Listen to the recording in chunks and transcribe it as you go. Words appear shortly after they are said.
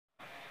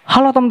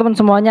Halo teman-teman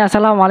semuanya,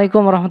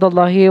 Assalamualaikum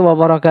warahmatullahi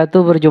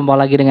wabarakatuh. Berjumpa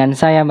lagi dengan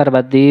saya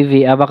Merbat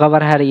TV. Apa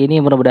kabar hari ini?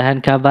 Mudah-mudahan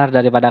kabar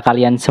daripada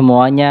kalian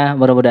semuanya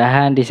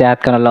mudah-mudahan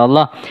disehatkan oleh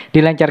Allah,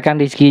 dilancarkan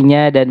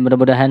rezekinya, dan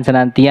mudah-mudahan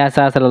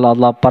senantiasa selalu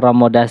Allah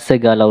permudah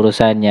segala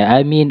urusannya.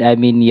 Amin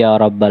amin ya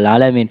rabbal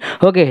alamin.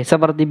 Oke,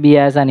 seperti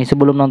biasa nih,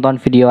 sebelum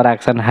nonton video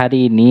reaction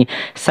hari ini,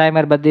 saya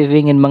Merbat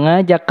TV ingin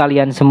mengajak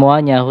kalian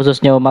semuanya,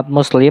 khususnya umat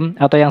muslim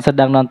atau yang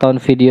sedang nonton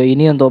video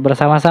ini, untuk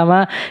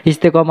bersama-sama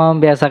istiqomah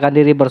membiasakan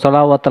diri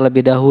bersolawat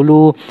terlebih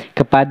dahulu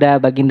kepada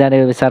baginda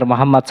Nabi besar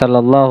Muhammad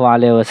sallallahu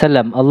alaihi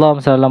wasallam.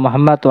 Allahumma shalli ala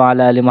Muhammad wa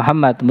ala ali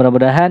Muhammad.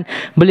 Mudah-mudahan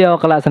beliau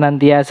kelak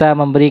senantiasa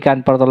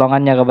memberikan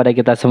pertolongannya kepada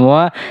kita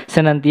semua,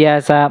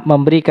 senantiasa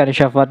memberikan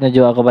syafaatnya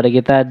juga kepada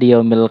kita di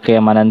yaumil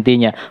qiyamah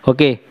nantinya.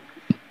 Oke,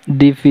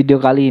 di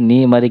video kali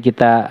ini mari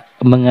kita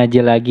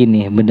mengaji lagi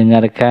nih,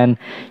 mendengarkan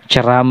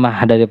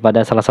ceramah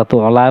daripada salah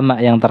satu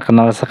ulama yang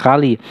terkenal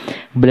sekali.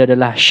 Beliau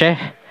adalah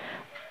Syekh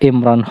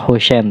Imran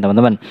Hussein,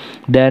 teman-teman.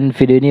 Dan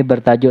video ini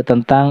bertajuk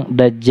tentang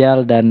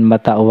Dajjal dan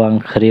mata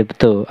uang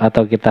kripto,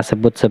 atau kita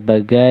sebut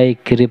sebagai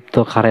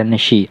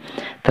cryptocurrency.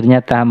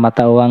 Ternyata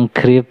mata uang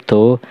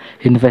kripto,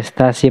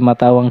 investasi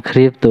mata uang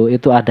kripto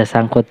itu ada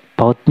sangkut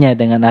pautnya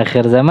dengan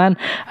akhir zaman,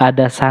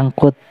 ada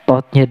sangkut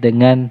pautnya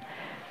dengan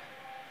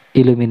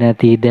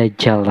Illuminati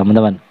Dajjal,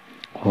 teman-teman.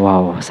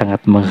 Wow,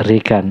 sangat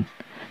mengerikan.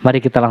 Mari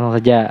kita langsung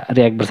saja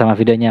react bersama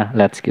videonya.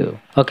 Let's go.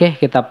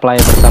 Oke, kita play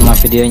bersama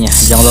videonya.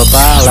 Jangan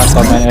lupa like,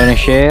 comment, and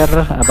share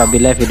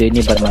apabila video ini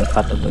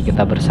bermanfaat untuk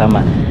kita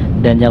bersama.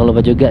 Dan jangan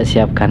lupa juga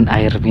siapkan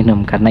air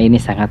minum karena ini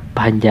sangat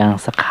panjang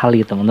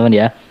sekali, teman-teman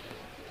ya.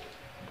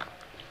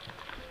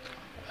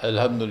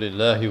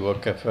 Alhamdulillahi wa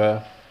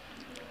kafa.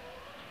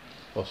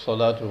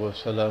 Wassalatu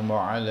wassalamu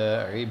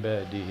ala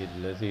ibadihi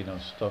alladzina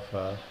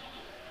istafa.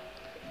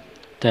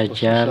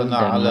 Dajjal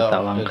dan mata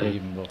uang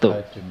kripto.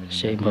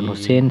 Syekh Imran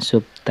Hussein,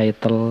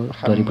 subtitle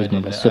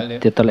 2019,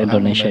 subtitle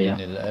Indonesia ya.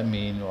 Syekh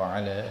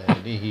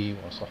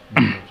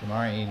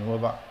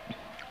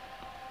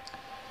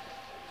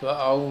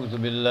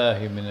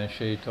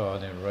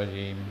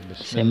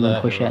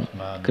Imran Hussein,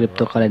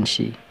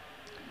 cryptocurrency.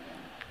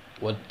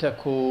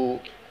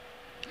 Wattaqu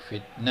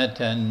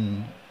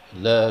fitnatan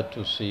la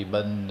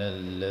tusibanna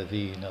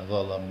alladhina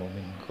zalamu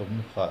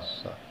minkum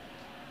khassa.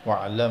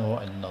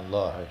 وَاعْلَمُوا أَنَّ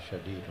اللَّهَ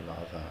شَدِيدُ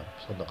الْعَذَابِ.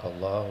 صدق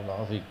الله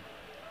العظيم.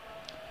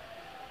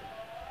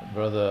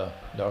 Brother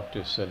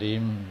Dr.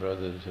 Salim,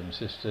 brothers and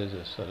sisters,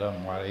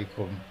 Assalamu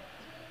alaikum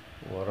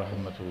wa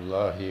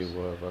rahmatullahi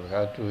wa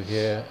barakatuh,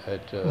 here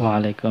at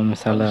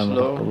Waalaikumsalam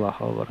warahmatullahi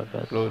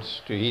wabarakatuh,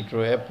 close to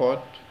Heathrow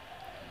Airport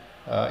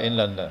in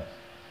London.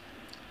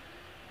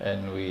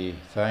 And we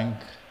thank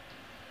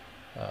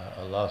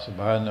Allah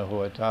subhanahu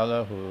wa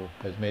ta'ala, who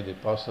has made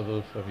it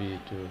possible for me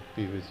to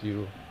be with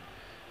you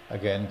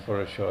again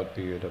for a short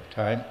period of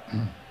time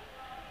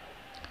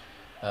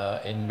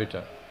in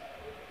Britain.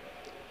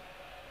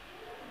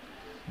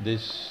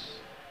 This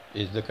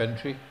is the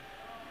country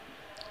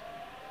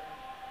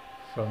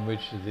from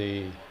which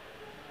the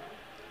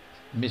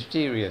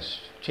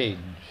mysterious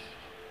change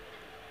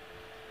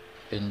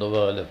in the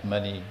world of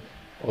money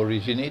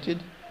originated.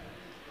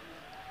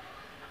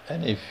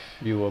 And if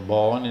you were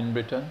born in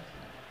Britain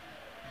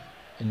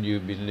and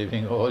you've been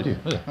living all your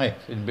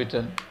life in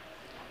Britain,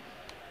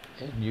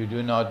 and you do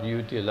not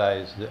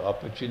utilize the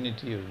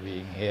opportunity of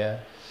being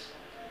here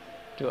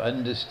to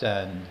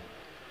understand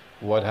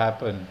what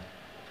happened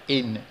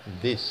in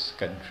this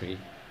country,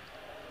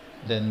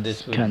 then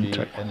this would be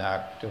an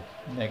act of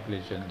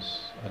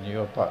negligence on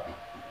your part.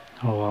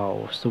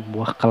 Wow,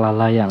 sebuah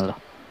kelalaian loh.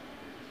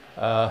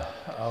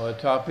 Our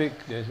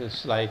topic, there's a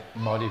slight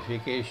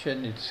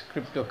modification. It's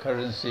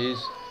cryptocurrencies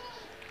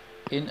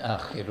in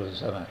akhir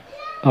zaman.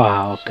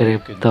 Wow,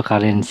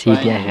 cryptocurrency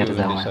di akhir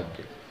zaman.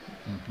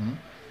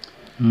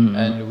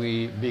 And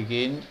we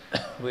begin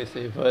with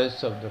a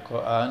verse of the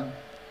Quran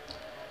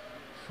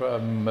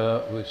from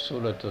with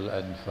Surah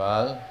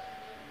Al-Anfal,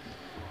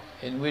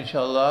 in which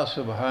Allah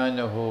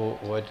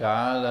subhanahu wa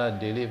ta'ala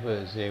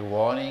delivers a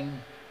warning.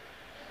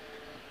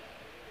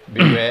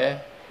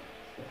 Beware,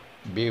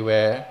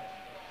 beware,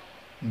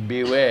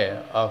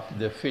 beware of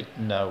the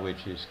fitna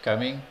which is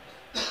coming.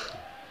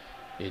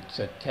 It's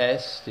a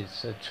test,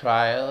 it's a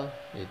trial,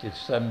 it is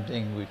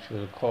something which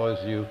will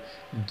cause you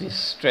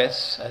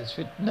distress as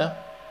fitna.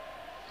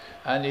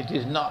 And it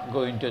is not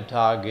going to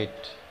target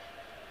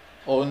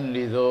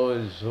only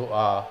those who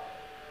are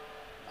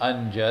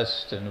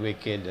unjust and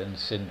wicked and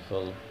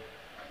sinful.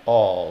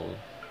 All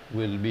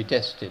will be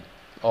tested.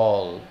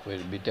 All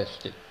will be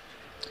tested.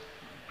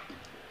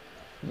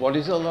 What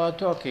is Allah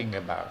talking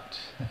about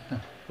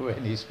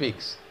when He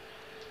speaks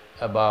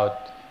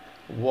about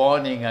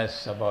warning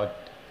us about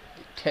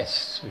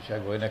tests which are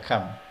going to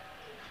come?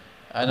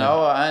 And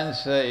our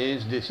answer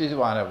is, this is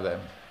one of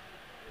them.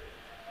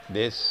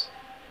 This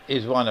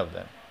is one of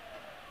them.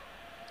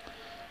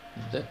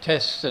 The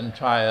tests and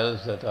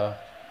trials that are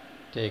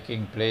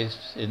taking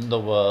place in the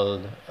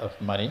world of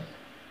money.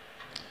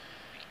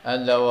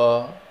 And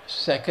our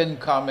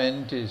second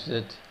comment is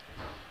that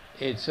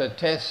it's a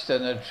test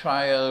and a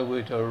trial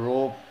with a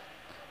rope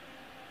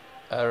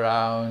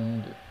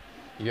around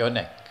your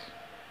neck.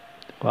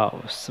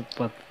 Wow,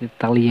 seperti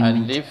tali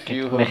yang And if mencekik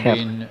you have leher.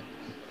 been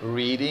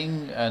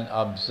reading and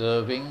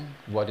observing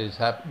what is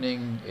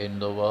happening in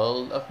the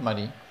world of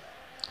money,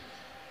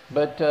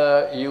 but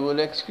you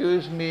will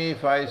excuse me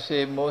if I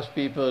say most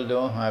people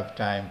don't have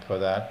time for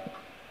that.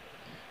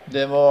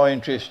 They're more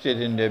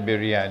interested in their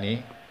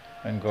biryani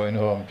and going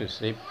home to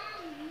sleep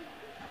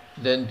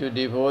than to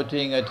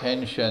devoting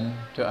attention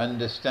to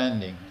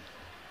understanding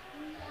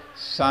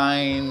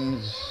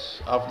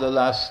signs of the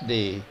last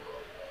day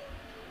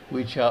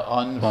which are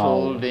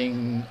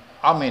unfolding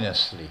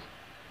ominously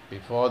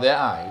before their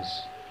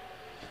eyes,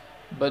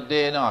 but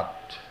they're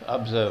not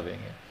observing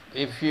it.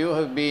 If you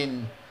have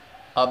been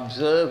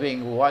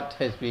observing what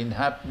has been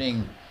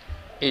happening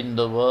in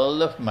the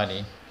world of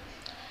money,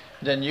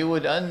 then you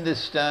would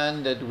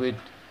understand that with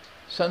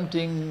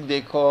something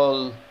they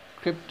call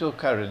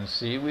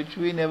cryptocurrency, which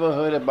we never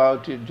heard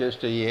about it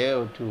just a year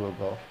or two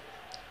ago,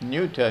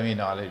 new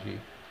terminology,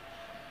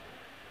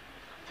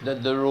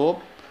 that the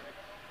rope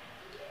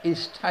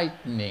is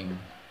tightening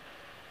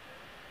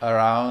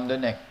around the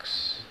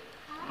necks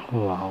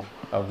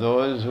of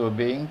those who are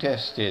being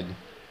tested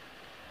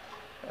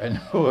and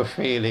who are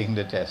failing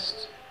the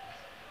test.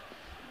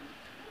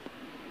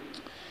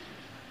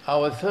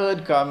 Our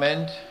third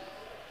comment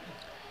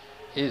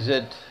is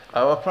that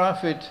our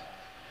Prophet,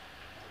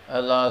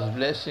 Allah's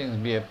blessings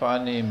be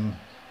upon him,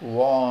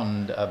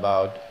 warned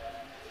about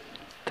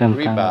Tentang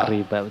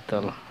riba.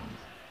 betul.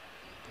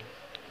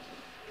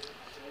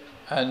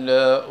 And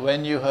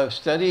when you have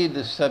studied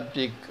the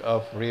subject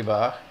of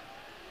riba,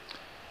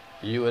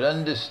 you will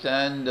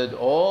understand that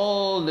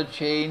all the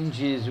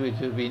changes which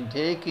have been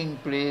taking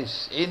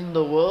place in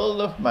the world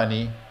of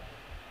money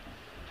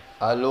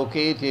are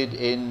located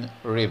in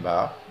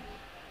riba.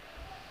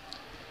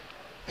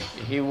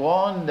 He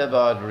warned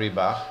about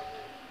riba.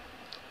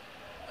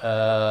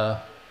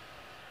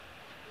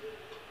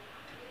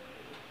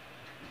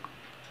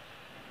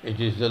 It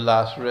is the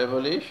last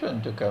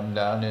revelation to come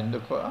down in the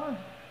Quran,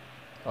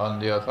 on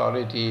the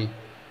authority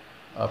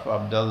of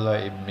Abdullah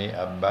ibn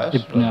Abbas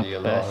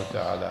radiallahu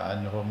ta'ala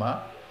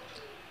anhuma,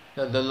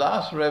 that the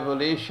last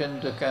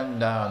revelation to come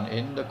down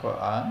in the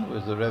Quran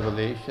was the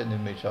revelation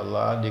in which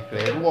Allah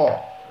declared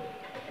war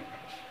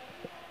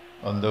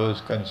on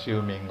those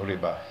consuming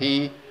riba.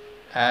 He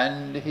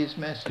and his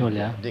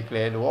messenger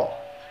declared war.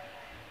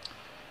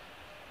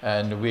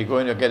 And we're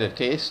going to get a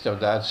taste of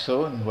that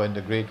soon when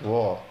the Great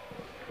War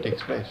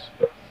takes place.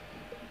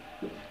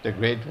 The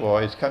Great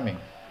War is coming.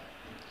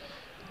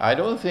 I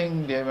don't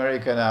think the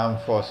American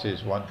armed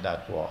forces want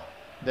that war.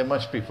 They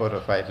must prefer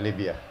to fight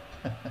Libya.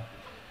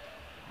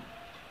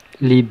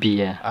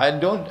 Libya.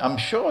 I'm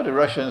sure the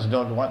Russians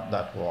don't want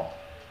that war.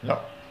 No.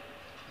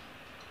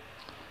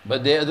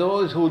 But there are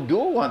those who do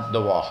want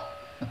the war.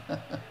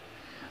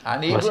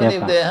 And even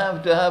if they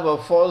have to have a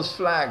false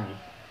flag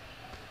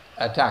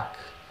attack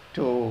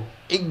to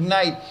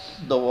ignite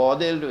the war,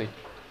 they'll do it.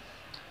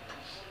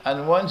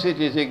 And once it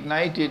is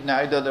ignited,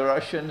 neither the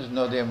Russians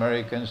nor the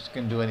Americans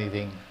can do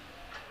anything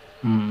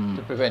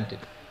to prevent it.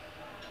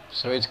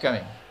 So it's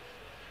coming.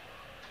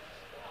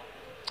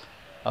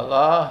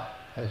 Allah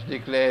has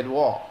declared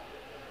war.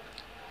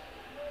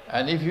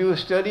 And if you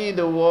study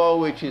the war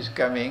which is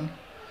coming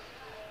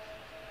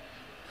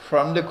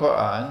from the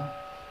Quran,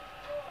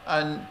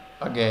 and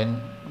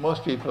again,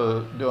 most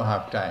people don't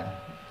have time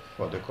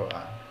for the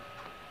Quran.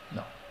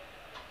 No.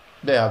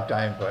 They have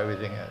time for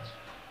everything else.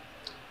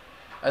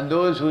 And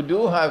those who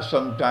do have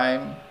some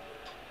time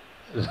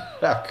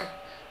lack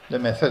the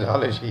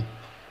methodology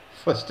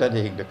for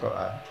studying the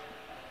Quran.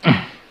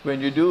 When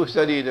you do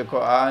study the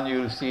Quran,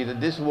 you'll see that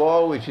this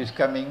war which is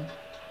coming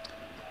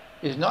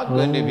is not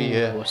going to be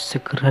a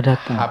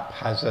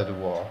haphazard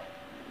war.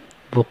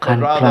 Bukan but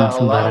rather perang Allah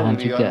sembarangan will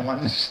be juga. on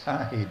one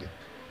side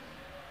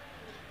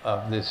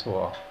of this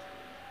war.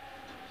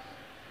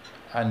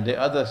 And the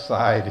other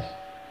side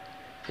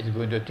is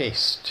going to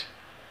taste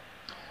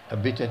a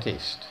bitter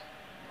taste.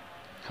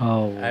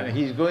 And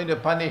he's going to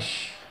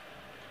punish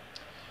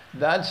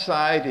that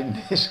side in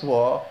this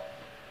war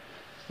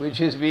which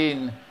has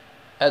been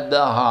at the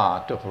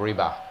heart of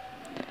riba,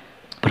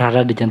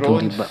 Berada di jantung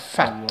grown riba.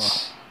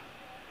 fat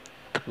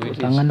with its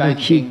tangan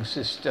banking lagi.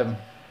 system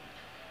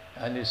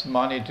and its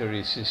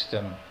monetary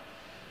system,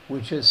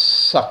 which has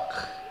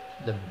sucked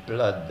the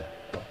blood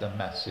of the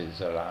masses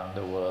around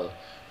the world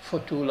for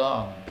too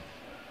long.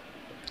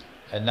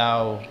 And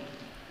now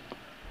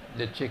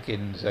the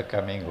chickens are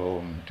coming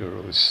home to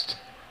roost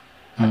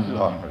at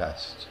long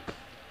last.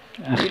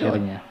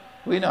 Akhirnya.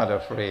 We're not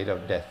afraid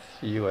of death,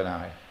 you and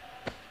I,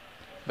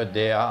 but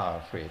they are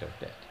afraid of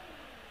death.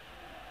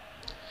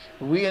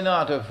 We are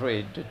not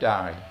afraid to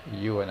die,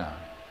 you and I,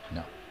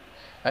 no.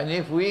 And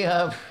if we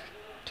have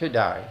to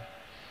die,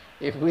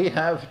 if we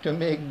have to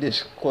make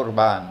this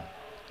qurban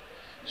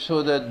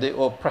so that the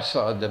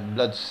oppressor, the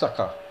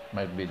bloodsucker,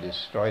 might be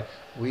destroyed,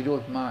 we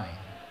don't mind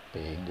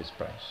paying this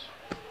price.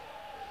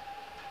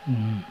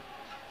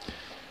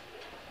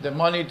 The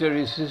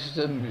monetary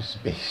system is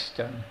based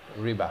on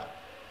riba.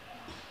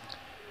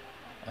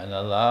 And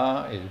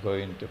Allah is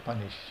going to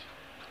punish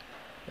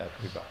that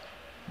riba,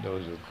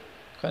 those who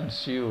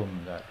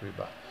consume that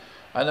riba.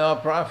 And our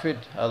Prophet,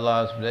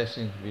 Allah's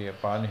blessings be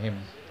upon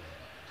him,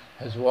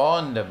 has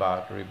warned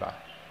about riba.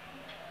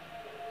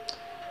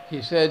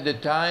 He said the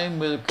time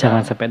will Jangan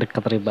come sampai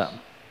dekat riba.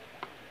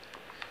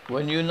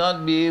 when you'll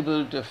not be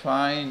able to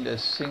find a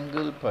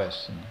single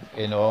person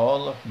in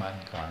all of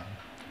mankind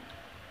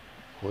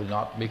who will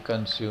not be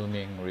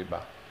consuming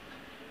riba.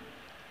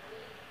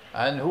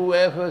 And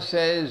whoever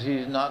says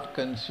he's not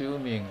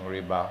consuming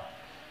riba,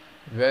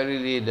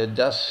 verily the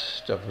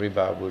dust of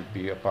riba would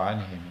be upon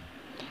him.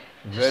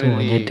 Semuanya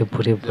Verily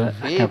debu the riba ada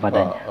vapor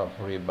padanya. of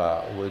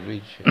riba will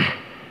reach him.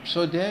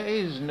 So there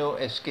is no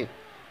escape.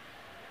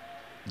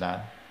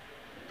 None.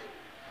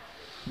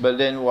 But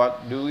then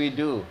what do we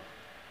do?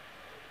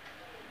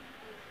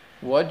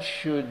 What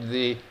should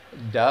the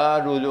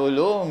Darul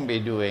Ulum be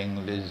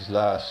doing these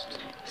last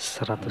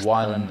 100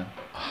 tahun.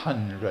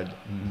 100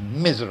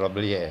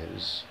 miserable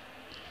years?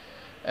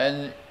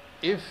 And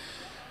if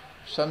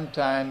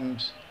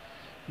sometimes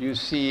you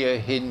see a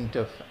hint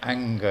of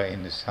anger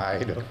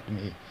inside of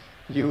me,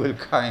 you will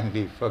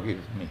kindly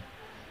forgive me.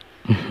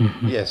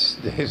 Yes,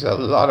 there is a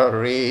lot of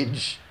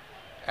rage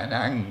and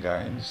anger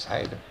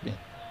inside of me.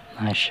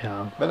 Masya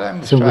Allah. But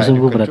I'm trying to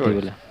Sungguh-sungguh berarti control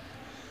it. bila.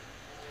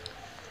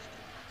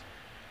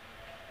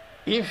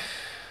 If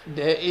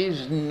there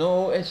is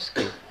no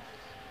escape,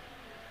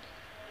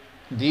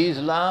 these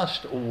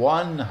last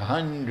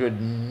 100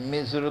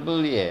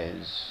 miserable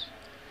years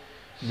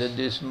that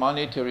this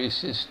monetary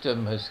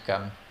system has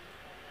come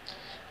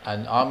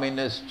and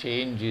ominous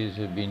changes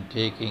have been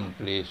taking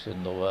place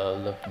in the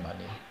world of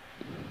money,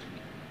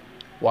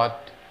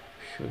 what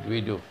should we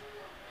do?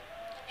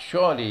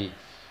 Surely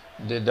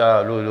the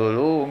Darul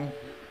Ulum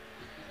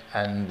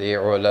and the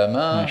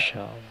ulama Masya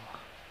Allah.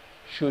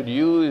 should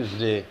use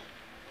the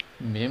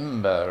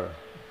mimbar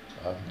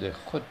of the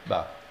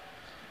khutbah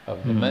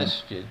of the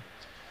masjid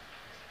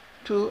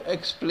to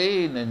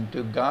explain and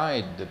to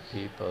guide the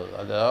people.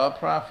 Our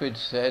Prophet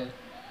said,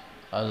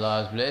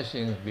 Allah's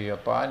blessings be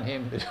upon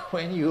him, that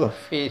when you are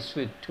faced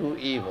with two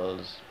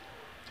evils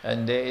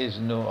and there is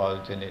no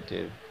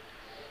alternative,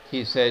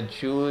 he said,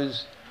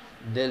 choose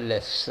the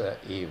lesser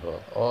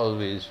evil.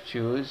 Always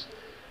choose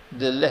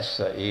the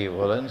lesser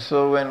evil. And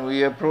so when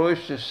we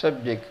approach the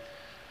subject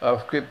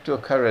of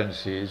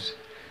cryptocurrencies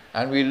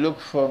and we look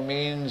for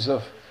means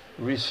of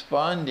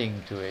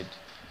responding to it,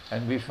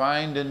 and we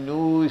find the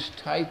noose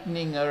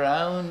tightening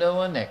around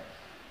our neck,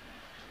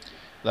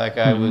 like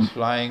I was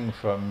flying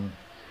from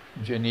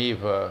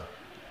Geneva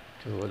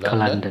to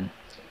London,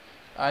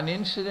 and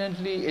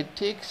incidentally it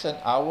takes an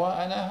hour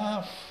and a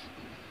half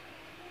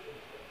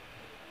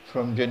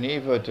from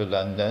Geneva to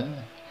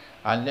London,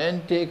 and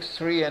then takes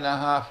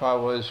 3.5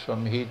 hours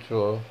from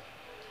Heathrow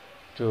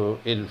to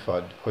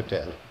Ilford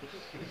Hotel.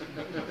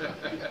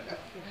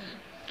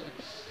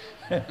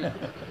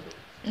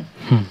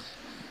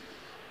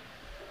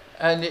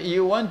 And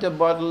you want a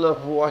bottle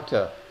of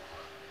water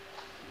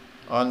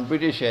on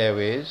British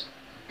Airways,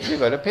 you've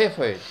got to pay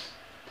for it.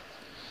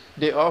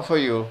 They offer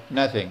you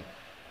nothing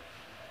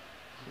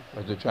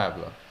as a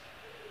traveler.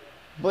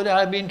 But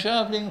I've been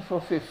traveling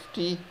for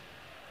 50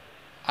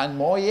 and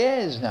more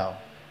years now.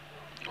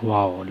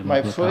 Wow, 50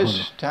 My tahun.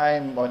 first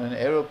time on an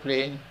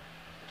aeroplane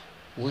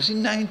was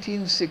in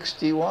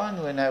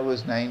 1961 when I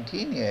was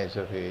 19 years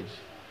of age.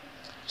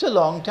 It's a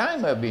long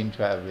time I've been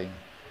traveling.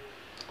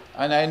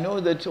 And I know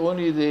that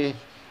only the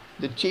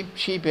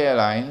cheap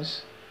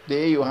airlines,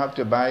 there you have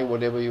to buy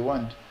whatever you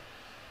want.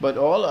 But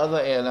all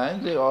other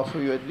airlines, they offer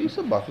you at least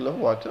a bottle of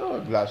water or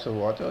a glass of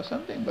water or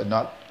something, but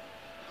not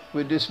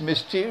with this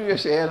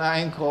mysterious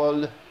airline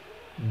called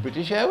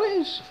British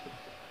Airways.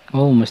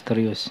 Oh,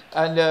 misterius.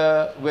 And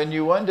when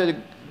you want to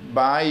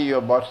buy your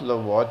bottle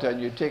of water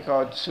and you take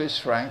out Swiss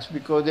francs,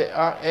 because the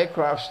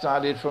aircraft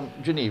started from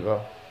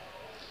Geneva,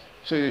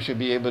 so you should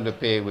be able to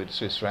pay with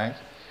Swiss francs,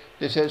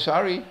 they said,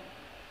 sorry,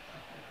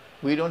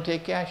 we don't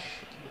take cash.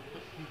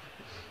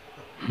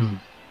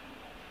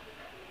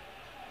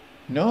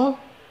 No,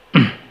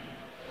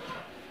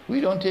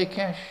 we don't take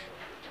cash.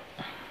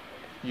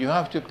 You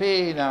have to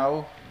pay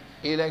now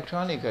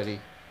electronically,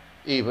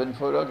 even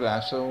for a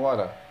glass of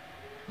water.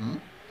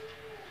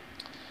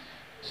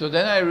 So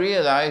then I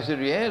realized that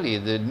really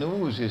the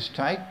noose is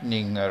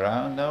tightening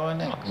around our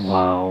necks.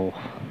 Wow.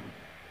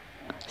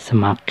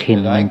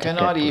 Semakin That I mencegat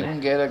cannot boleh.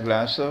 even get a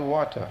glass of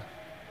water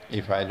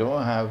if I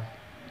don't have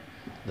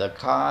the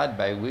card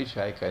by which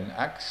I can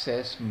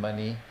access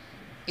money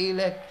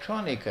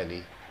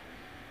electronically.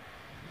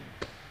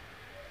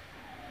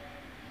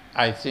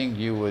 I think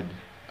you would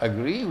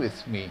agree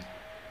with me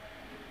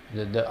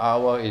that the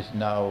hour is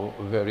now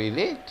very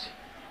late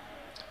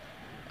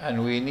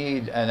and we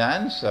need an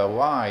answer.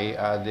 Why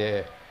are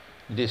the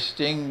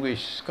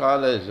distinguished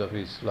scholars of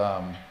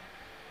Islam,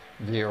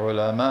 the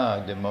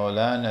ulama, the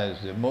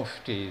maulanas, the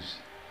muftis,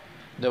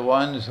 the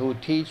ones who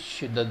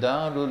teach the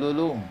Darul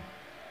Ulum,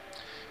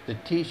 the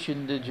teach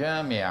in the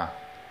Jamia,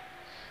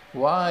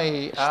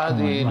 why are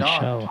they Masya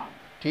not Allah.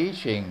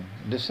 teaching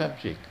the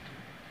subject?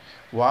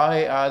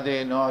 Why are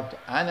they not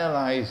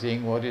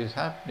analyzing what is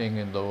happening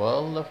in the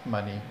world of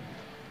money?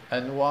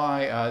 And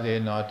why are they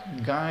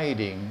not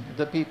guiding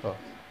the people?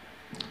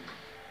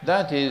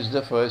 That is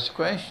the first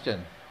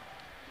question.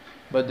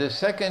 But the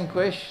second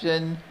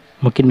question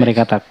Mungkin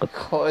mereka takut.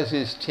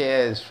 causes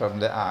tears from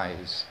the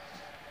eyes.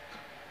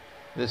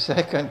 The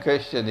second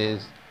question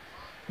is,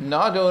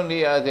 not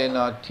only are they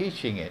not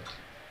teaching it,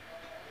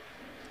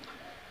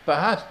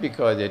 perhaps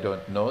because they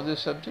don't know the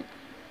subject,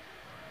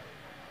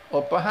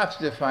 or perhaps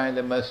they find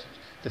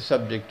the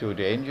subject too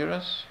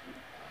dangerous.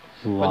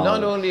 Wow. But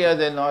not only are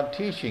they not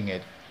teaching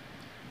it,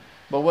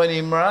 but when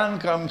Imran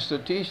comes to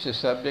teach the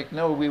subject,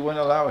 no, we won't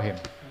allow him.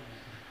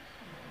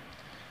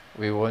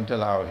 We won't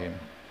allow him.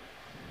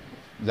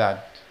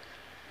 That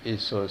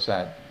is so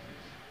sad.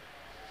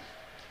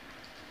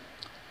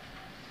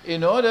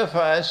 In order for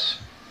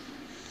us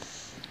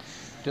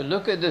to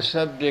look at the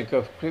subject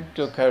of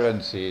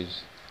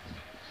cryptocurrencies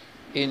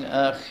in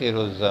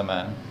Akhirul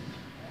Zaman,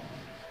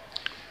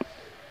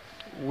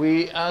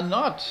 we are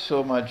not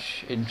so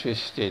much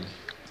interested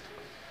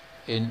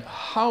in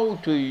how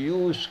to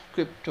use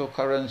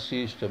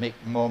cryptocurrencies to make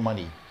more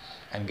money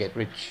and get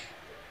rich.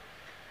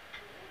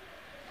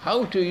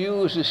 How to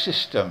use a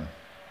system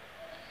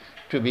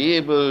to be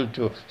able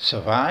to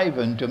survive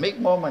and to make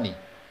more money.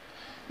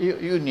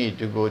 You need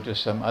to go to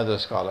some other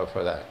scholar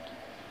for that.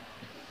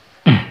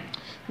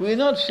 We're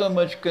not so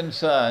much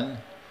concerned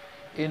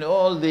in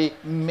all the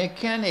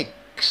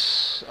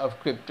mechanics of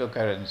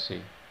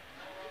cryptocurrency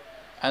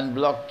and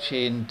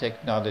blockchain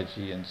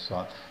technology and so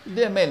on.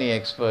 There are many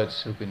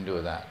experts who can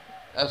do that.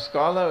 A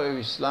scholar of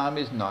Islam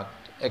is not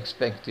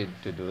expected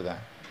to do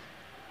that.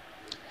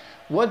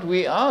 What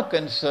we are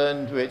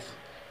concerned with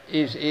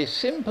is a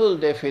simple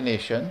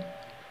definition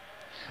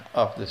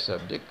of the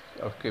subject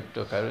of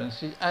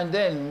cryptocurrency, and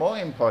then more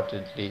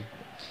importantly,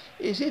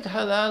 is it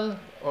halal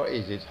or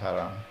is it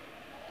haram?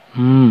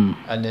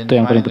 And then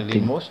finally,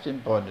 most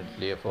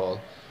importantly of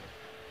all,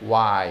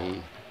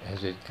 why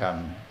has it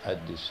come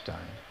at this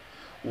time?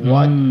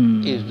 What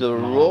is the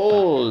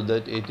role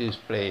that it is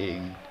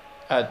playing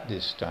at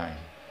this time?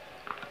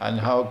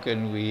 And how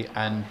can we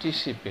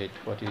anticipate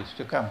what is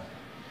to come?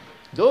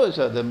 Those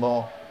are the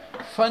more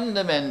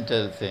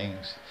fundamental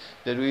things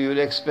that we would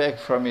expect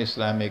from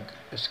Islamic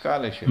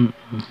scholarship.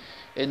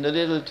 In the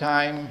little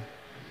time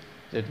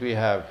that we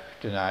have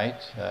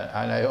tonight,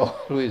 and I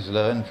always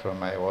learn from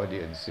my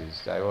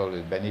audiences, I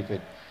always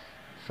benefit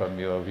from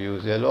your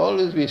views. There'll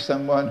always be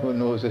someone who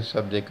knows the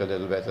subject a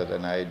little better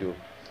than I do.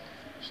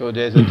 So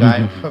there's a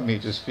time for me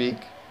to speak,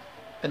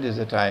 and there's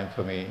a time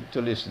for me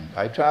to listen.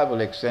 I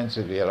travel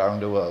extensively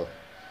around the world,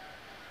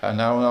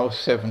 and I'm now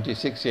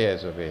 76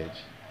 years of age.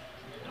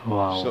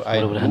 Wow, so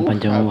I do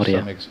have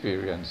some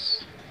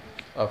experience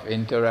of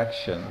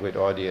interaction with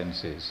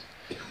audiences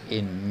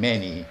in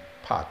many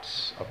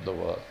parts of the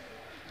world.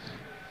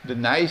 The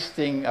nice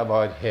thing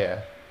about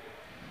here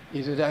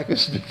is that I can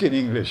speak in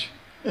English.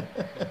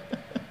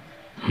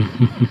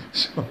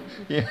 So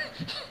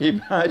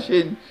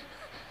imagine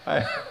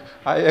I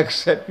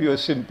accept your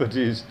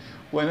sympathies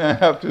when I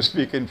have to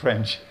speak in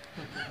French.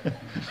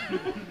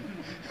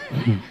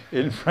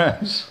 In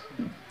France,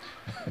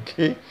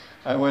 okay?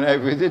 And when I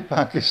visit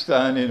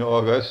Pakistan in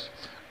August,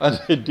 and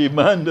they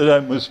demand that I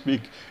must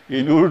speak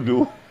in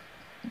Urdu,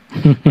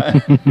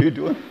 and you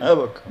don't have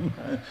a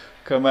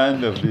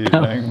command of these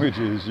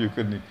languages, you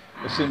can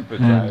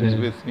sympathize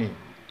with me.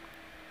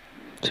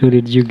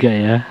 Sulit juga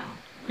ya.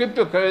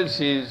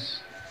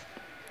 Cryptocurrencies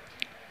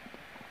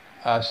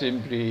are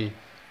simply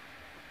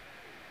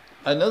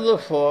another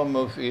form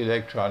of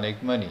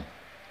electronic money.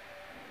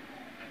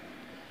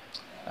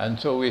 And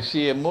so we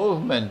see a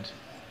movement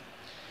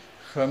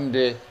from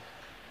the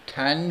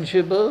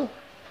tangible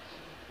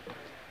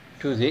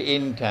to the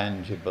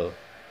intangible,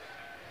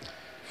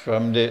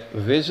 from the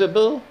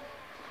visible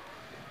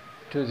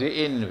to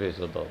the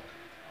invisible.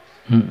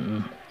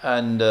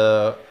 And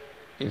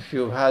if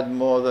you've had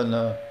more than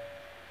a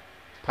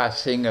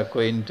passing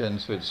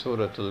acquaintance with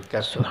Surah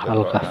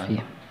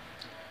Al-Kahfi,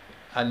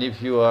 and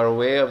if you are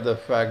aware of the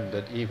fact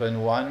that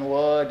even one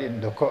word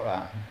in the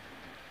Quran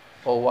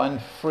or one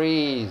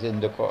phrase in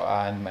the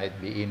Quran might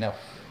be enough,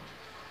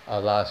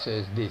 Allah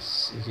says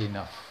this is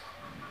enough.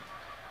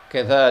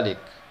 Kathalik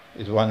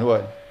is one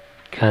word.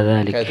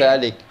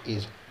 Kathalik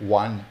is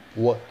one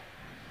word.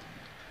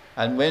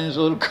 And when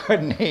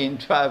Zulkarnain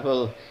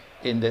traveled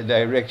in the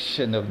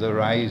direction of the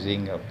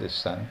rising of the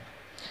sun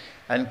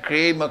and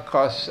came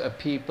across a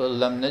people,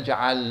 lam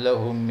naj'al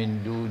lahum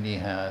min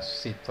duniha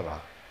sitra.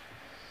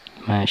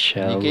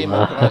 Mashallah. He came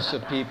across a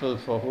people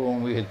for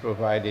whom we had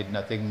provided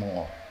nothing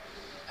more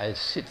as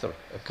sitr,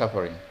 a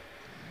covering.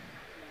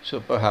 So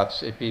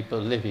perhaps a people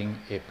living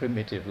a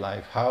primitive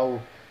life,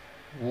 how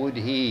would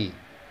he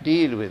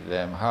deal with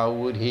them? How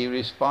would he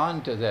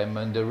respond to them?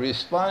 And the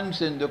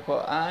response in the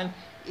Quran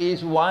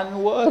is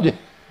one word,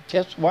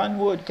 just one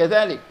word,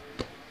 kadhalik.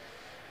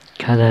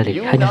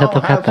 You now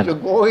have to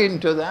go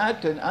into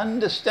that and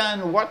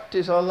understand what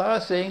is Allah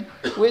saying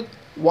with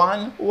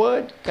one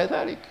word,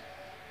 kadhalik.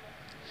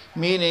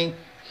 Meaning,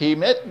 he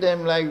met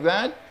them like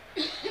that,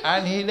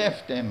 And he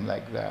left them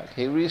like that.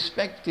 He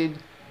respected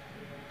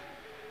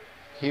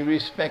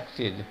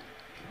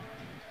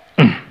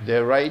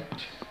their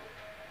right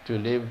to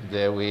live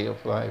their way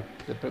of life,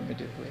 the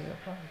primitive way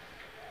of life.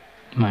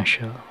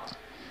 MashaAllah.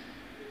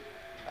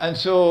 And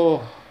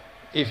so,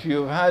 if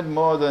you've had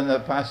more than a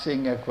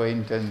passing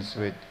acquaintance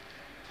with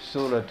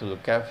Surah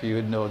Al-Kahf, you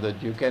would know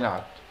that you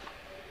cannot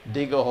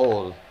dig a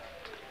hole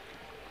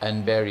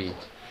and bury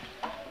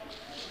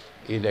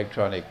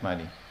electronic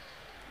money,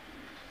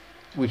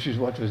 which is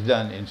what was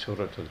done in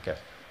Surah Al-Kahf.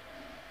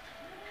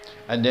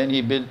 And then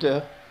he built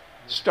a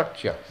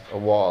structure, a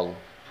wall,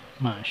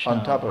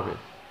 on top of it.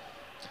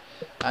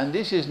 And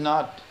this is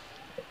not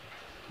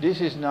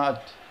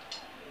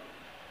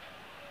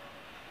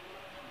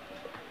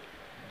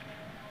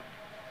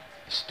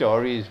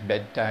stories,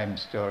 bedtime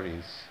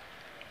stories,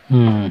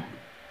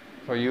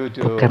 for you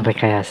to Bukan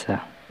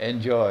rekayasa.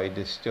 enjoy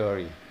the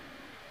story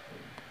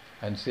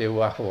and say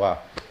wah wah,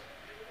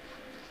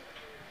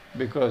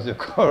 because the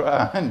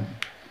Quran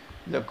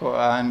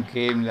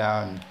came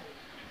down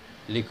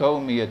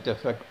لِقَوْمِ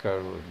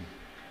يَتَفَكَّرُونَ,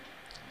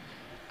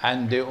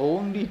 and the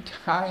only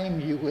time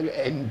you will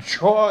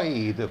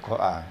enjoy the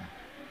Quran,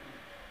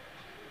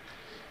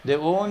 the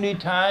only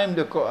time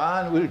the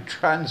Quran will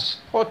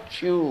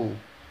transport you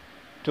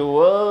to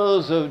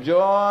worlds of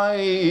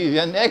joy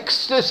and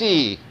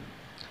ecstasy,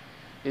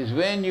 is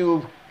when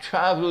you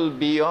travel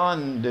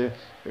beyond the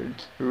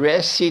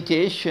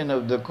recitation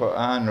of the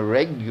Quran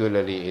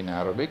regularly in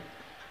Arabic.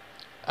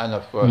 And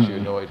of course, you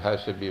know it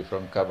has to be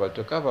from cover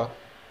to cover.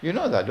 You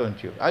know that,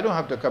 don't you? I don't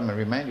have to come and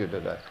remind you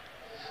of that.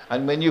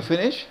 And when you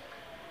finish,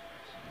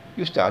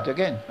 you start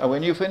again. And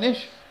when you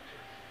finish,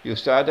 you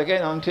start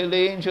again until the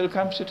angel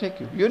comes to take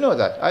you. You know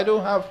that. I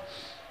don't have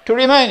to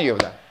remind you of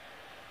that.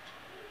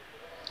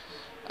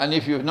 And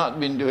if you've not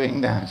been doing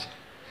that,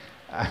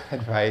 I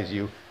advise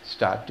you,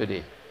 start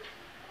today.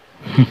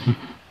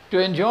 To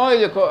enjoy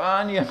the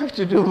Quran, you have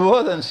to do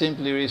more than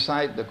simply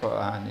recite the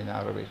Quran in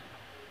Arabic.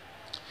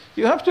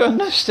 You have to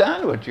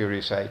understand what you're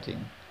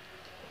reciting.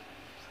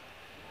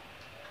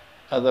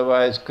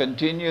 Otherwise,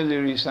 continually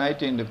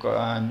reciting the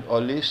Quran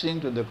or listening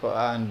to the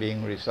Quran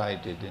being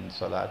recited in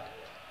Salat,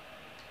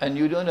 and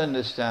you don't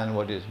understand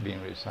what is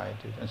being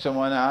recited, and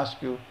someone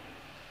asks you,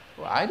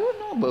 well, I don't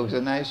know, but it was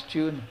a nice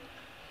tune.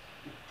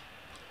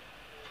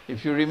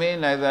 If you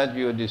remain like that,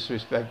 you're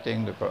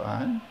disrespecting the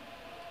Quran,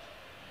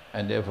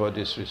 and therefore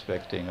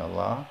disrespecting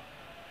Allah,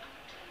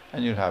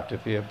 and you'll have to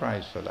pay a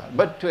price for that.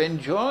 But to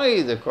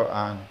enjoy the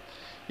Quran,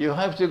 you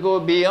have to go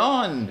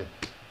beyond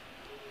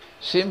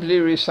simply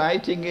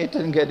reciting it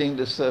and getting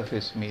the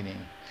surface meaning.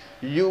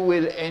 You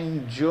will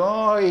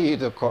enjoy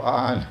the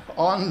Quran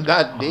on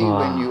that day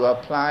when you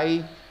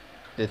apply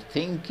the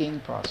thinking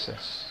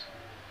process.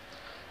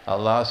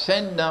 Allah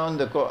sent down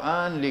the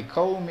Quran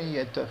لِقَوْمِ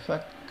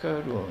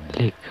يَتَفَكَّرُونَ,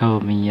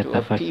 to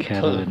a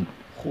people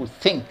who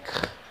think.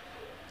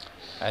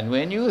 And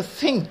when you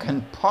think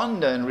and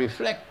ponder and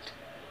reflect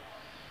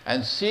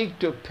and seek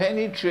to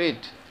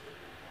penetrate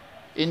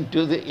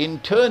into the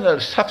internal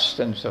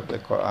substance of the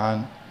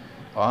Quran,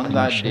 on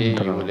that day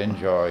you will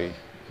enjoy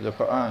the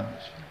Quran.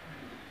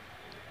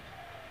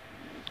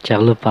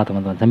 Jangan lupa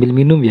teman-teman, sambil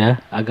minum ya,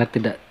 agar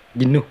tidak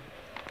jenuh.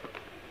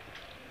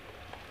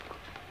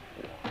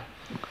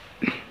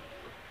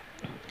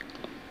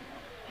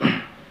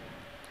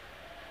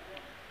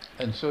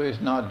 And so it's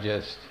not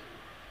just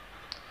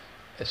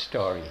a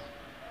story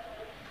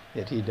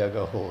that he dug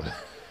a hole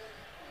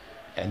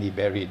and he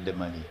buried the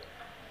money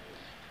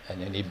and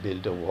then he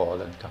built a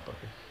wall on top of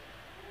it.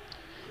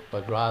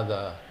 But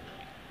rather,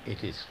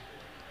 it is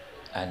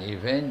an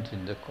event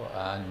in the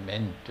Quran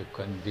meant to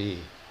convey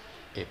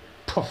a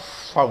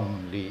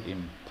profoundly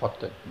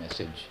important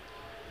message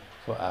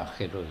for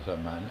Akhirul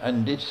Zaman.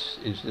 And this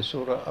is the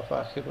surah of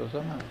Akhirul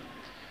Zaman,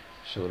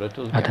 Surah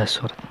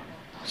Al-Kahf.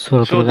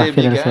 So they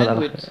began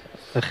with,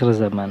 Akhir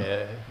Zaman.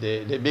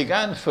 they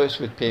began first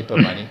with paper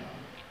money,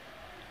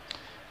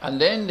 and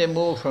then they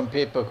moved from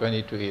paper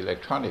money to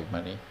electronic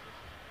money.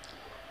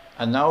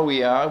 And now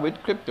we are with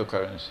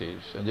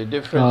cryptocurrencies. And the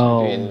difference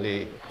between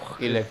the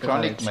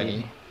electronic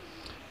money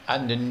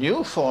and the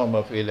new form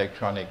of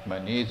electronic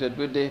money is that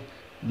with the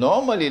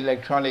normal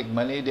electronic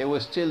money, there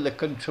was still the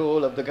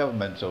control of the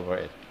governments over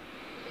it,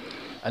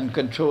 and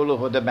control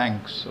over the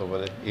banks over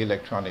the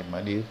electronic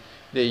money.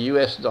 The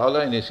US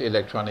dollar in its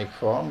electronic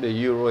form, the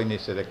euro in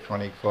its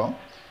electronic form,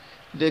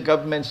 the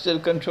government still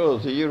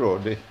controls the euro,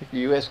 the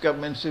US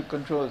government still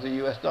controls the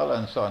US dollar,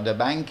 and so on. The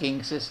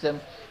banking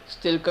system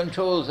still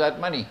controls that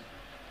money.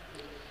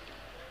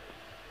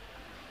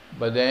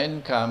 But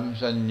then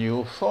comes a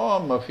new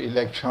form of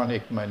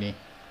electronic money.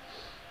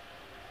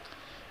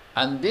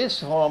 And this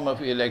form of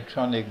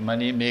electronic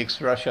money makes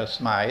Russia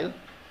smile,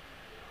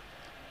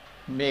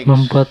 makes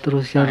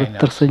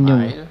China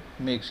smile,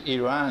 makes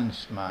Iran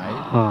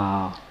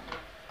smile,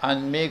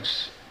 and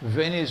makes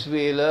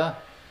Venezuela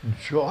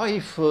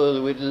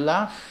joyful with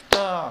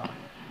laughter.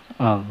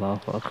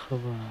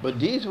 But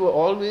these were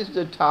always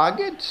the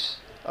targets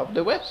of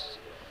the West.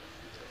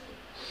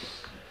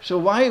 So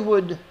why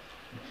would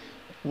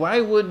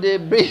Why would they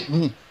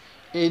bring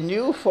a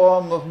new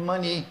form of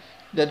money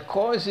that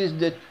causes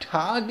the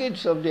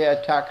targets of their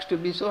attacks to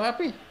be so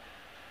happy?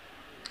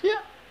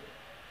 Yeah.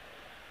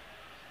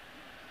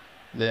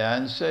 The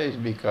answer is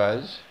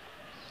because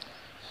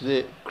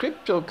the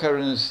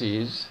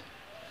cryptocurrencies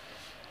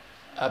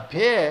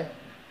appear,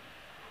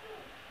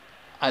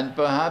 and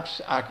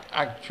perhaps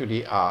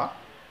actually are,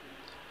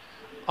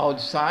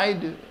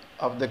 outside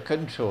of the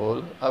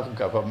control of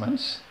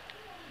governments,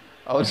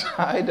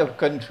 outside of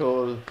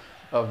control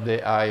of the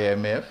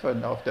IMF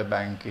and of the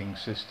banking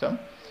system,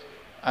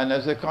 and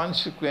as a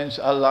consequence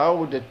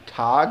allow the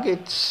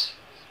targets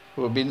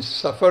who have been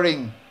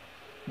suffering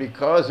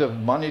because of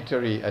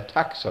monetary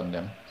attacks on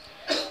them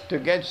to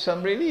get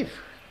some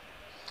relief.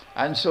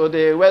 And so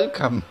they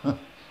welcome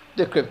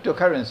the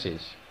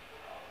cryptocurrencies.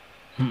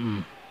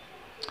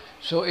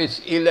 So it's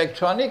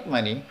electronic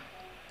money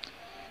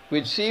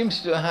which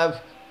seems to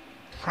have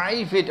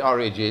private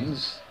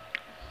origins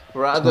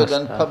rather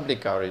than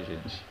public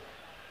origins,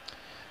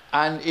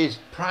 and is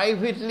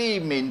privately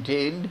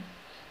maintained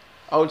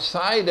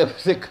outside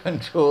of the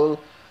control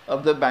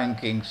of the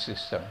banking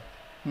system.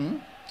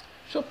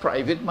 So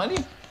private money.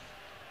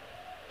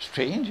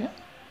 Strange, huh?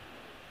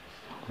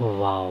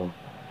 Wow.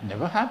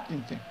 Never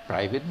happened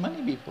private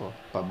money before.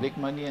 Public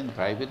money and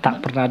private Tak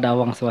money. pernah ada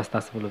uang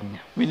swasta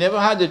sebelumnya. We never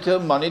had the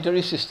term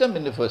monetary system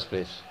in the first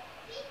place.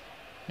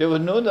 There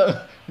was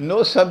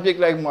no subject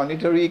like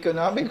monetary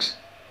economics.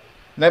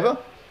 Never.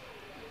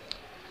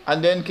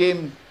 And then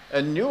came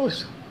a new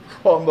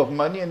form of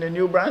money and a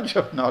new branch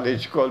of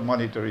knowledge called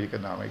monetary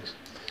economics.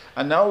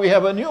 And now we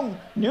have a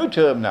new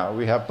term now.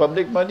 We have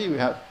public money, we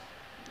have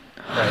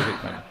private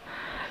money.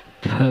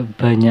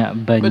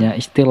 Banyak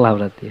istilah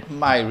berarti.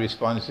 My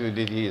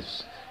responsibility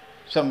is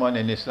someone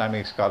in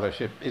Islamic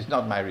scholarship. It's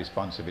not my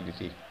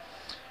responsibility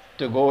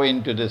to go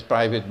into this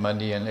private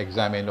money and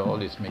examine all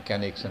its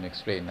mechanics and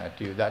explain that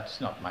to you. That's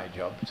not my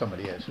job.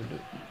 Somebody else will do.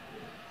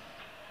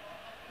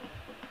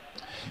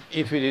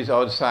 If it is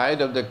outside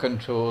of the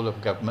control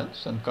of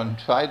governments and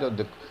outside of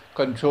the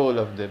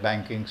control of the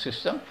banking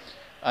system,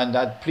 and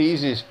that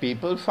pleases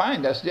people,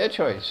 fine, that's their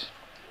choice.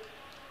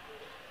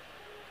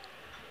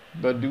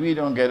 But we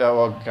don't get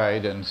our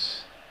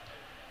guidance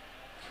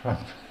from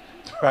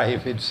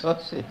private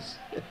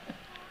sources.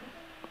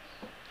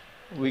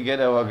 We get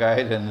our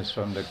guidance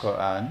from the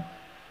Quran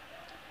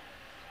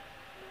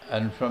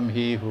and from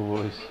He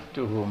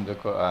to whom the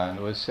Quran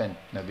was sent,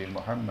 Nabi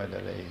Muhammad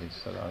alayhi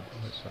salatu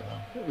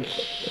wasalam.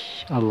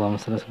 Allahumma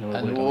salli ala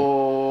And Muhammad.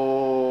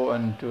 woe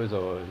unto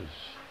those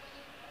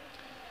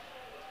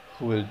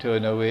who will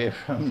turn away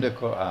from the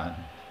Quran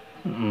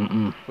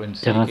when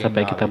Jangan seeking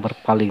sampai kita knowledge,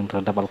 berpaling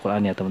terhadap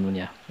Al-Quran ya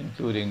teman-teman ya.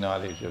 including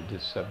knowledge of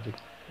this subject.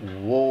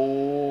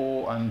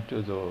 Woe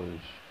unto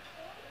those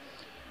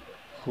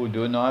who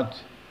do not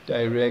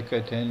direct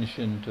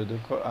attention to the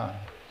Quran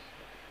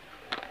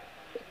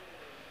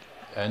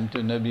and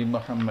to Nabi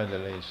Muhammad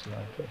alayhi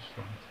salatu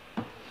wasalam,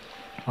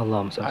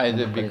 Allahumma salli ala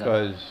either Muhammad.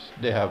 because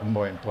they have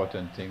more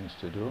important things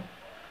to do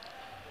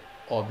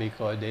or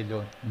because they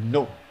don't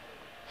know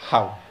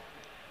how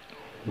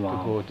to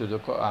go to the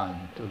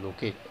Quran to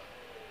locate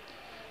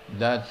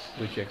that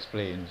which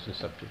explains the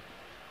subject.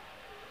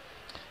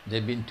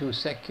 They've been too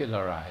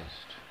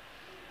secularized.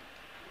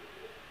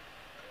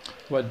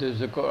 What does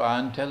the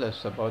Quran tell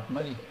us about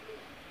money?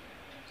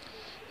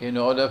 In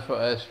order for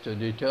us to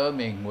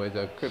determine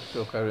whether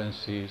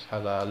cryptocurrency is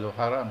halal or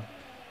haram,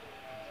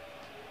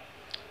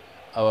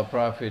 our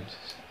Prophet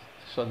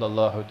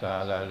sallallahu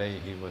ta'ala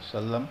alayhi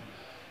wasallam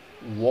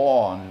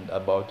warned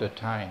about a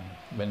time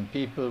when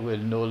people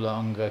will no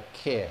longer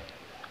care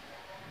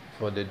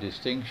for the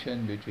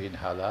distinction between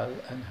halal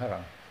and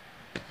haram.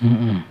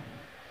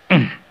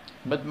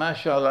 But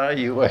mashallah,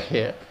 you were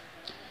here,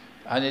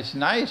 and it's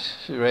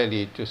nice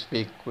really to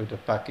speak with a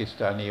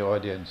Pakistani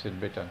audience in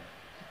Britain.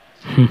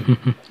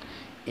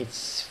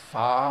 It's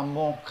far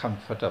more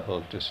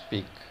comfortable to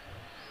speak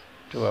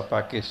to a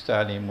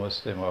Pakistani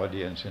Muslim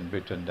audience in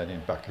Britain than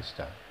in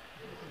Pakistan.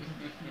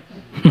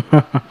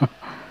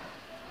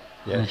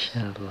 Yes,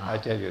 Mashallah. I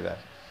tell you that.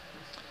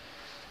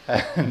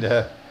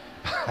 And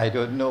I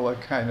don't know what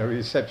kind of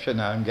reception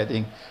I'm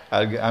getting.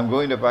 I'm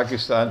going to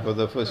Pakistan for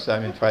the first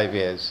time in 5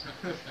 years,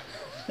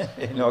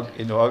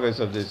 in August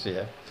of this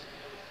year.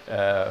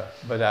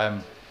 But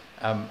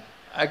I'm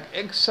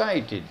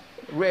excited,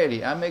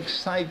 really, I'm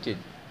excited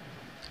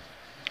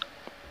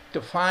to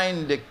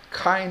find the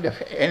kind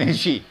of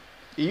energy.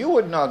 You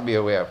would not be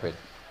aware of it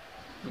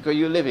because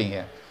you're living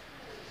here.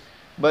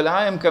 But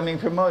I am coming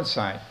from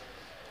outside,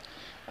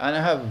 and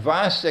I have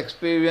vast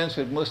experience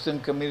with Muslim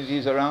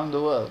communities around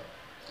the world.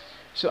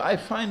 So I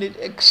find it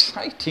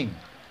exciting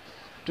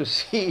to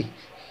see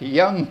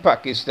young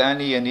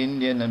Pakistani and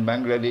Indian and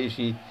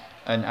Bangladeshi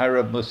and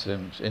Arab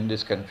Muslims in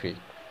this country.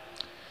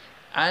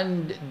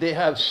 And they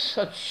have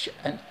such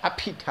an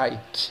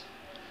appetite,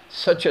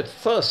 such a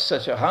thirst,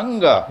 such a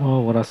hunger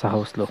Rasa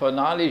haus loh. for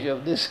knowledge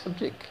of this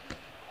subject.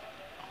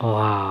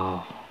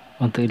 Wow.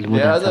 Untuk ilmu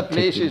There are dan other subjek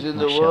places ini, in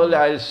the Masya world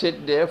Allah. I'll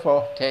sit there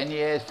for 10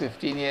 years,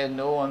 15 years,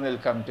 no one will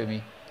come to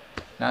me.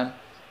 None.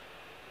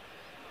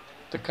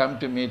 to come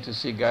to me to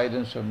seek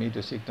guidance from me,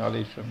 to seek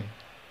knowledge from me.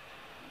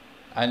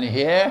 And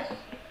here,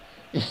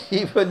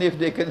 even if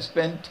they can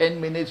spend 10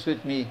 minutes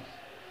with me,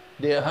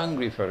 they are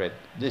hungry for it.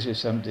 This is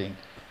something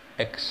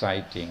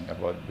exciting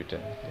about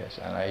Britain. Yes,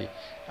 and I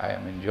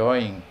am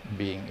enjoying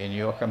being in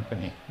your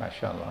company.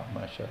 MashaAllah,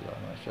 MashaAllah,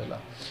 MashaAllah.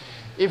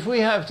 If we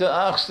have to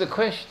ask the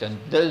question,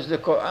 does the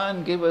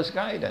Quran give us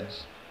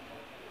guidance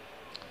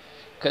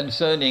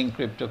concerning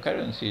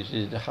cryptocurrencies?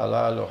 Is it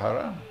halal or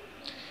haram?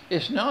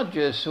 It's not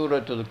just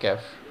Surah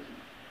Al-Kahf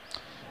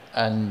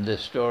and the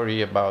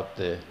story about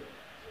the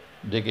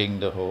digging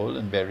the hole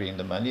and burying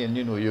the money. And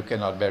you know, you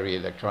cannot bury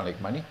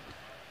electronic money.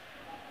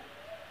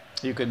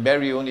 You can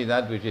bury only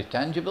that which is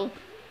tangible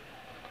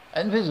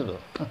and visible.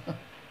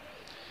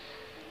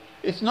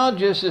 It's not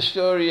just a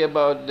story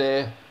about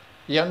the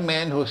young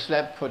man who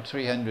slept for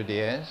 300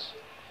 years.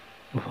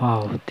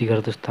 Wow,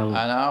 300 tahun.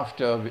 And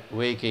after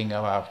waking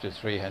up after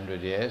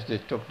 300 years, they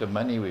took the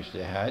money which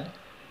they had,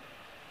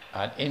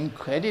 and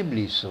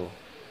incredibly so,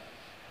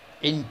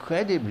 it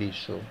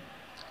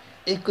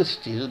could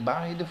still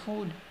buy the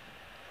food.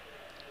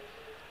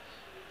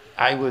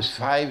 I was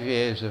 5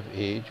 years of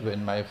age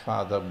when my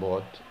father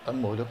bought a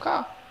motor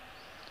car.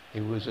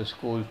 He was a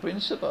school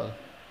principal,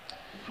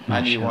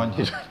 and he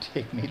wanted to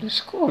take me to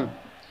school.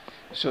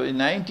 So in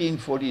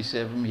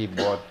 1947, he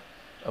bought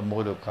a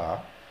motor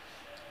car,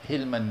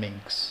 Hillman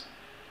Minx.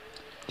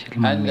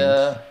 And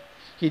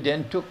he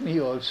then took me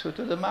also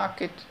to the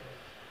market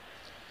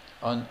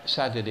on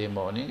Saturday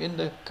morning in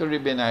the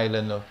Caribbean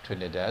island of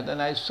Trinidad,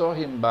 and I saw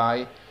him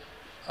buy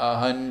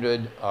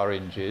 100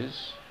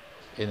 oranges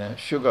in a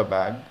sugar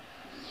bag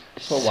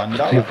for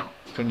 $1,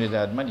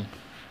 Trinidad money.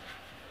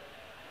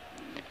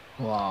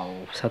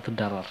 Wow,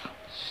 $1.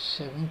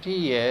 70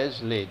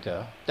 years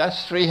later,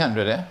 that's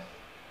 300, eh?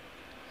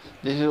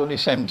 This is only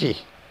 70.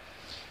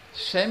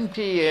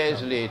 70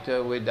 years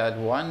later, with that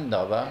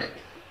 $1,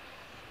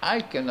 I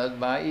cannot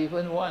buy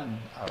even one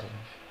orange.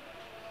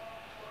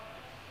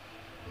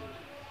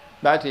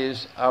 That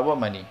is our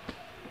money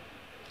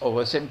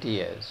over 70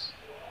 years.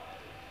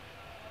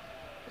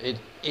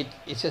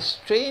 It's a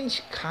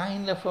strange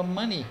kind of a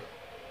money,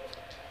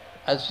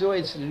 as though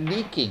it's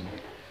leaking.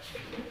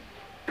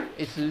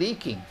 It's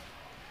leaking.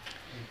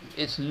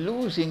 It's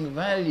losing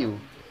value.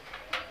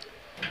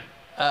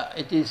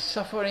 It is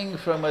suffering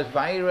from a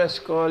virus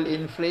called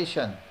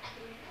inflation.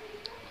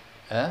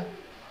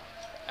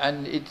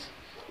 And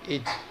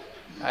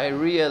I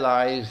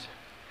realized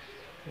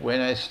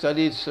when I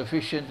studied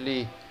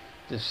sufficiently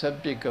the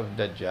subject of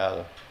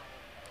Dajjal,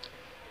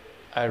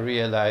 I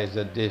realized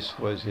that this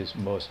was his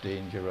most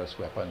dangerous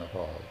weapon of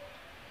all.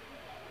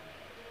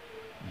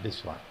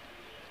 This one.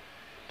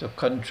 To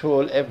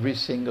control every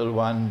single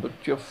one, but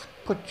you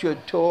put your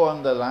toe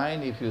on the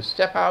line. If you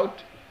step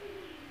out,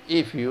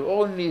 if you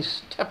only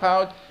step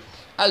out,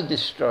 I'll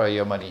destroy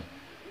your money.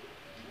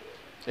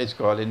 It's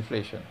called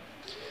inflation.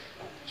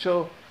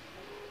 So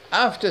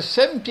after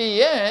 70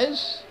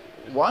 years,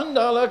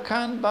 $1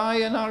 can't buy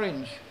an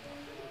orange.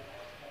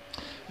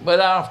 But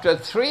after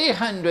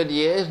 300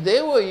 years,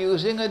 they were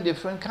using a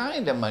different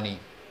kind of money.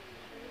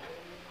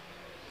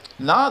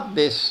 Not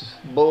this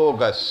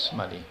bogus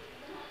money.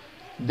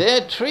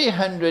 After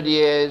 300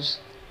 years,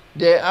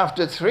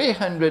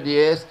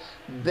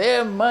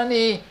 their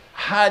money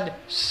had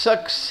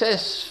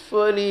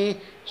successfully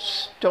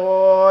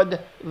stored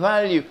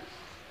value.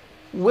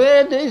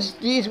 Where does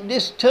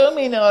this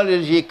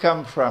terminology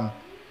come from?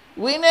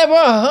 We never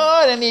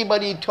heard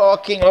anybody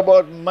talking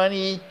about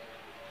money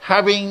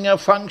having a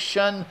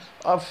function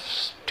of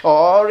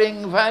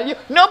storing value.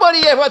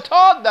 Nobody ever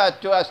taught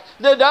that to us.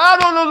 The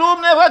Darul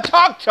Uloom never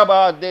talked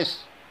about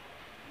this.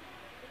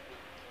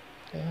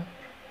 Yeah.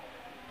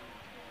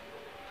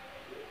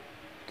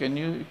 Can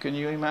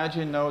you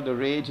imagine now the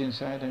rage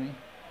inside of me?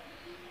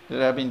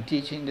 That I've been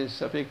teaching this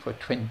subject for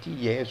 20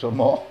 years or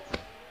more.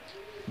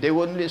 They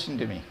wouldn't listen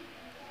to me.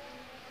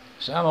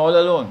 So I'm all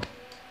alone.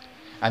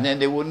 And then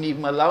they wouldn't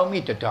even allow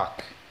me to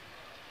talk.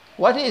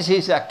 What is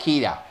his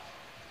Aqidah?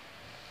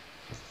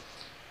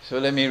 So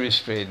let me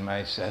restrain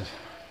myself.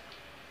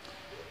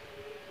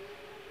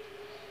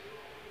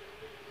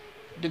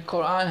 The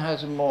Quran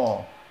has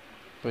more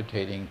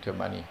pertaining to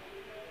money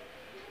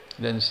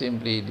than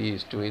simply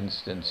these two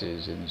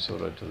instances in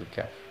Surah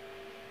Al-Kahf.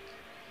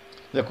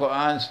 The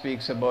Quran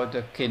speaks about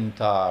a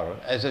kintar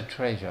as a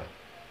treasure.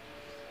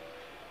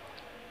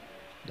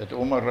 That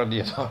Umar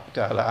radiallahu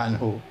ta'ala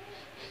anhu,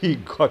 he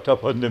got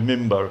up on the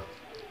mimbar,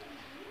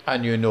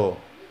 and you know,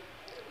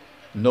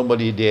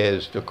 nobody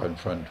dares to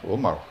confront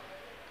Umar.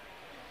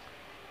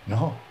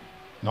 No,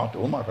 not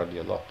Umar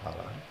radiallahu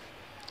ta'ala.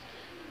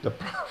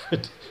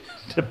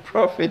 The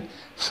Prophet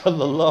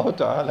sallallahu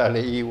ta'ala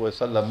alayhi wa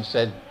sallam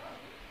said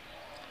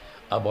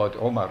about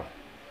Umar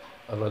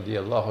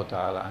radiallahu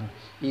ta'ala,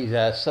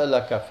 إِذَا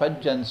سَلَكَ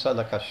فَجًّا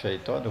سَلَكَ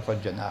الشَّيْطَانُ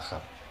فَجًّا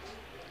آخَرَ.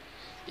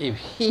 If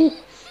he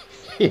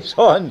is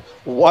on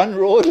one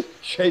road,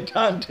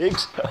 Shaitan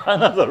takes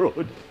another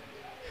road.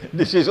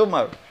 This is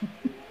Umar.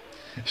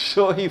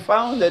 So he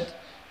found that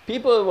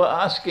people were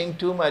asking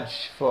too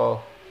much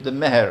for the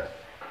meher.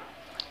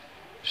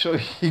 So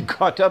he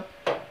got up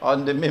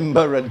on the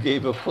mimbar and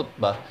gave a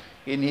khutbah,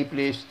 and he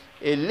placed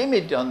a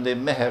limit on the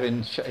meher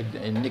in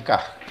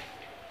nikah,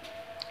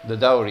 the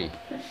dowry.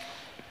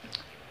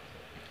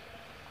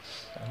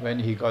 When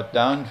he got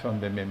down from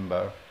the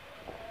mimbar,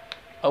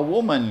 a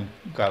woman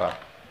got up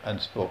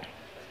and spoke.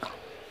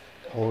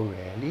 Oh,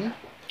 really?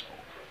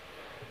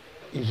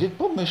 Is it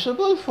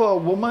permissible for a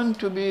woman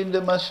to be in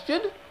the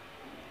masjid?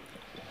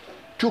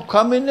 To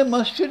come in the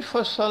masjid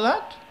for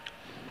salat?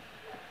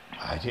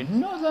 I didn't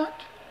know that.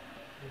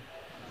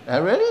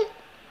 Really?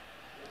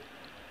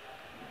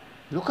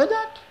 Look at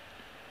that.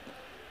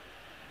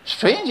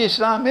 Strange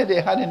Islam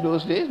they had in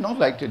those days, not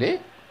like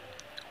today.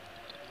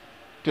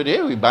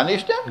 Today we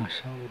banish them.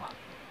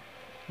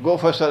 Go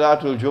for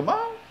Salatul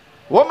Jummah.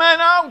 Woman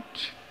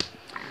out!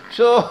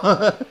 So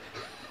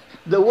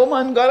the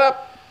woman got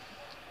up.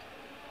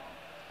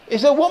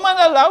 Is a woman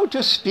allowed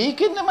to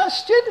speak in the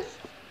masjid?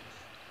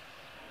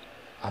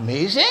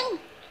 Amazing.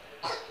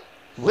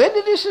 Where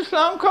did this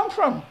Islam come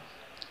from?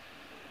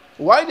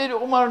 Why did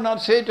Umar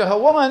not say to her,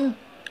 woman,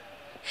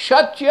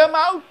 shut your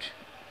mouth?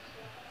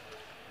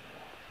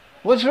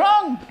 What's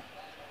wrong?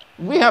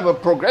 We have a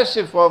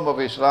progressive form of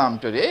Islam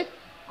today,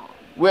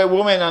 where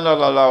women are not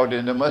allowed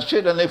in the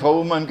masjid, and if a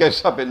woman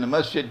gets up in the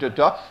masjid to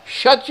talk,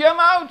 shut your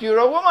mouth, you're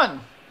a woman.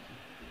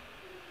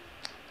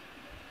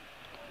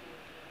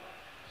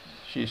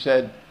 She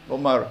said,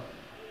 Umar,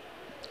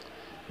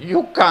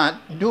 you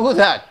can't do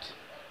that.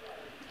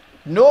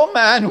 No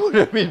man would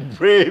have been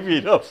brave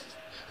enough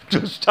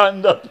to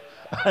stand up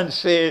and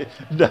say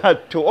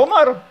that to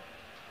Umar,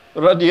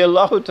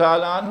 radiallahu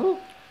ta'ala anhu.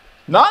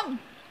 None.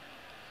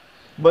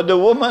 But the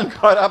woman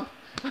got up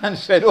and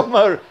said,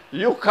 Umar,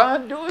 you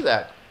can't do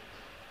that.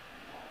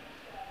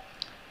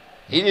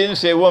 He didn't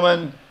say,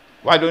 woman,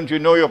 why don't you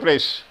know your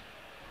place?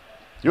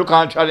 You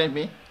can't challenge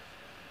me.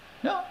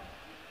 No.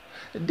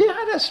 They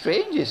had a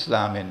strange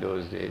Islam in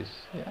those days.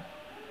 Yeah.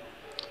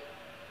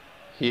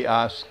 He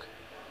asked,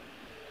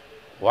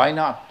 why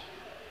not?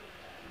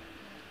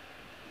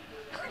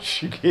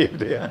 She gave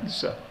the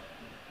answer.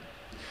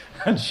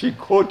 And she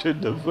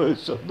quoted the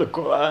verse of the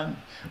Quran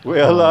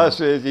where Allah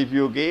says, if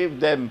you gave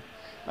them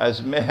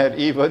as meher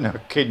even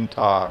a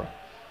kintar,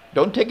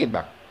 don't take it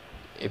back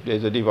if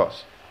there's a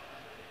divorce.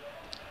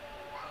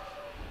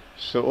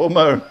 So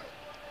Umar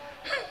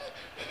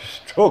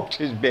stroked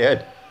his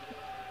beard,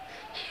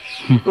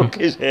 shook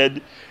his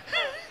head.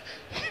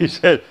 He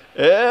said,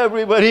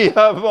 everybody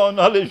have more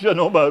knowledge than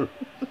Umar.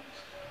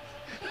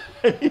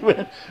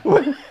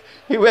 And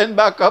he went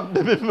back up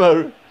the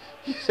mimbar.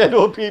 He said,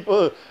 oh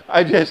people,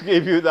 I just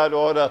gave you that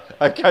order,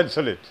 I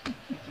cancel it.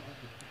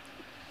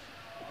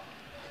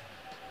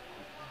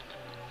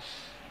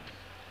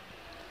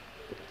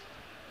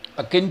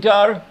 A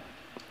kintar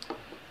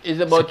is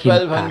about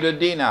 1,200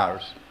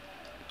 dinars.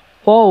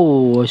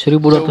 Oh,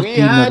 1.200 So we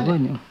dinar had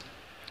banyak.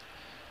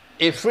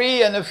 a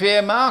free and a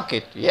fair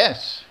market,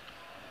 yes.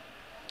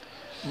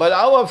 But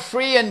our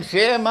free and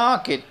fair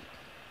market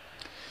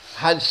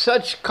had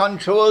such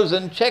controls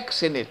and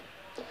checks in it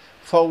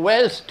for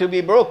wealth to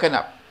be broken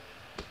up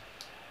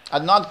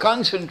and not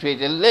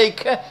concentrated.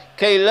 كَيْ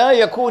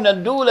لَا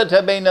يَكُونَ الدُّولَةَ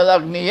بَيْنَ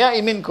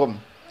الْأَغْنِيَاءِ مِنْكُمْ.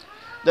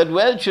 That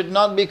wealth should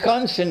not be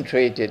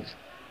concentrated.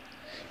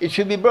 It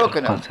should be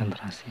broken up.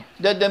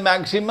 That the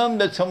maximum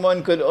that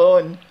someone could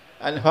own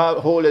and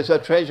hold as a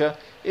treasure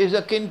is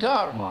a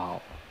kintar.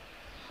 Wow.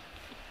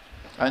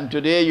 And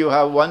today you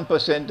have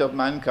 1% of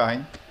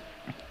mankind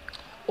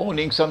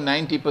owning some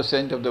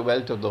 90% of the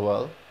wealth of the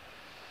world.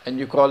 And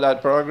you call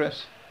that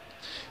progress?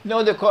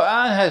 No, the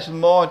Quran has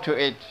more to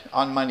it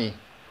on money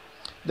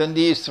than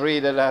these three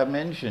that I have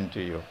mentioned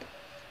to you.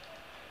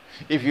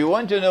 If you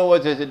want to know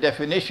what is the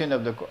definition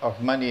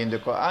of money in the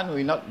Quran,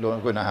 we're not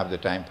going to have the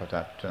time for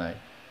that tonight.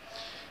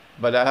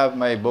 But I have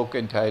my book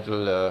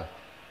entitled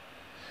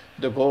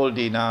The Gold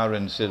Dinar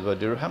and Silver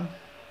Dirham,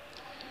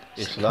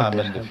 Islam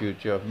and the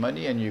Future of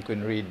Money, and you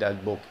can read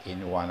that book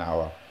in 1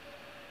 hour.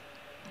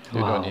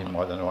 You don't need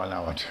more than 1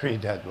 hour to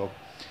read that book.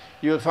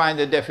 You'll find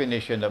the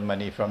definition of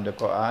money from the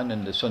Quran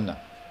and the Sunnah.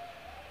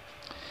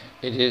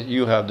 It is,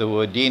 you have the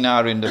word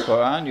dinar in the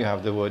Quran, you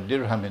have the word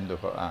dirham in the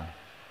Quran.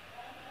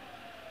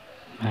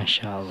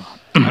 MashaAllah.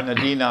 And a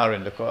dinar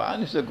in the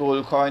Quran is a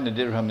gold coin, a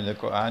dirham in the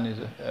Quran is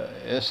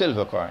a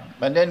silver coin.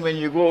 But then when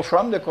you go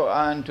from the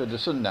Quran to the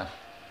Sunnah,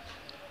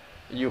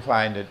 you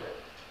find that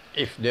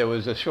if there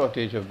was a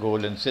shortage of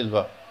gold and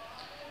silver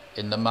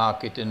in the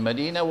market in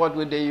Medina, what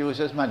would they use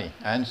as money?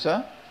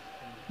 Answer,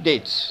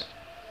 dates.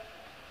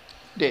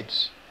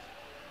 Dates.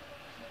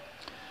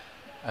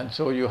 And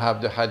so you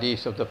have the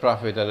hadith of the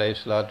Prophet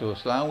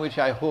ﷺ, which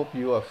I hope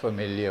you are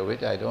familiar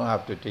with. I don't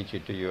have to teach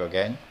it to you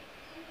again.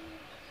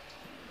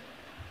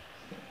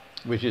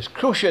 Which is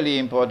crucially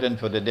important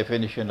for the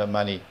definition of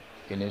money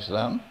in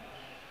Islam.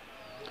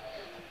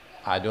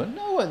 I don't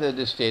know whether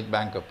the State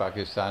Bank of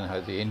Pakistan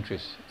has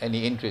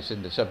any interest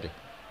in the subject.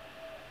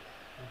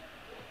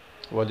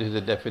 What is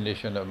the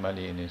definition of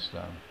money in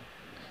Islam?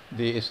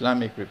 The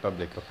Islamic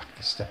Republic of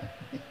Pakistan.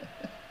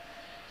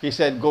 He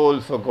said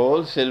gold for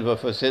gold, silver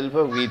for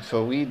silver, wheat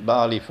for wheat,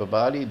 barley for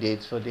barley,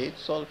 dates for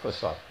dates, salt for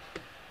salt.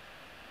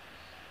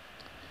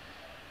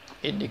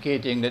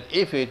 Indicating that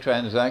if a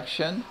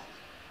transaction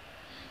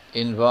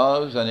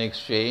involves an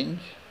exchange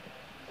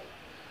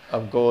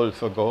of gold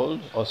for gold,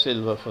 or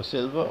silver for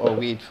silver, or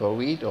wheat for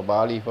wheat, or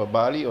barley for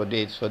barley, or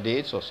dates for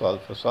dates, or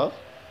salt for salt,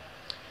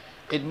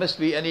 it must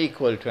be an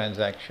equal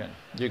transaction.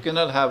 You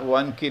cannot have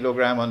 1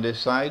 kilogram on this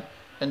side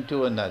and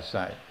 2 on that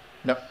side.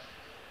 No.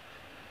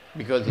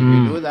 Because if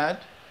you do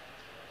that,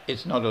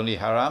 it's not only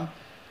haram,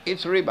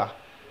 it's riba.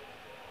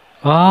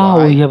 Oh,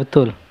 Why? iya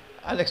betul.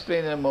 I'll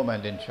explain in a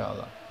moment,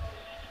 inshallah.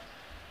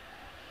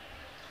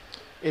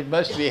 It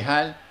must be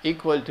hand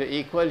equal to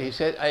equal. He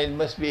said, it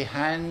must be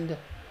hand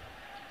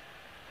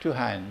to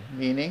hand,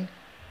 meaning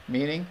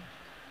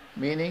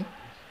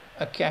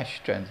a cash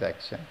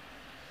transaction.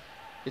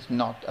 It's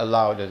not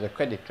allowed as a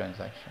credit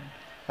transaction.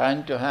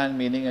 Hand to hand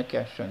meaning a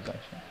cash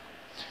transaction.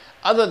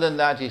 Other than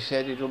that, he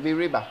said it will be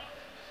riba.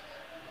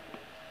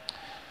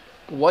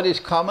 What is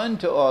common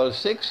to all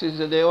 6 is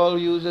that they all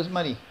use as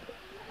money.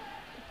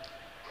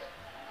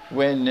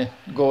 When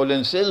gold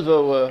and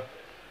silver were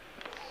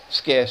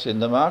scarce in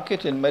the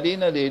market in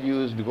Medina, they'd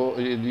use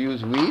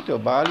wheat or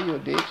barley or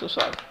dates or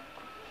salt.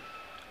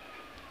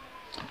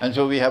 And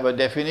so we have a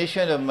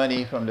definition of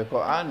money from the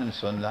Quran and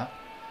Sunnah,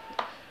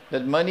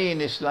 that money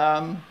in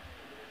Islam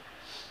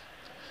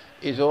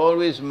is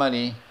always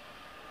money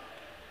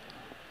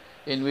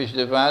in which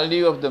the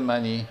value of the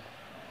money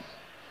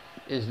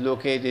is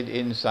located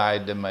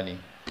inside the money.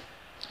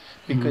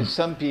 Because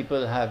some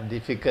people have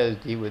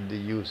difficulty with the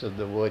use of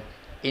the word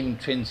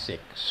intrinsic.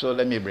 So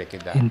let me break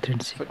it down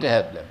Intrinsic. to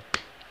help them.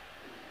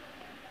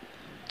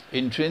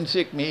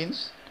 Intrinsic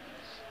means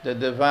that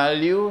the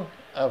value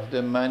of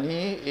the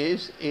money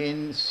is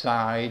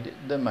inside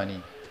the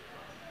money.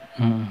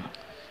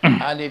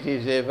 And it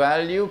is a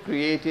value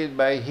created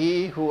by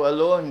He who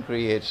alone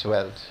creates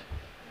wealth.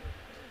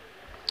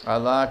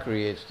 Allah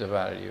creates the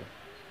value.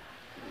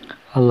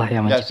 Allah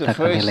yang That's the menciptakan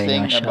first nilainya,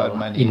 thing Masya about Allah.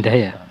 money. Indah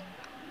ya.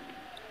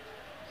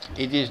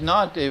 It is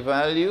not a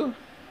value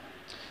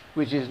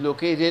which is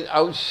located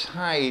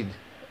outside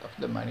of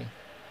the money,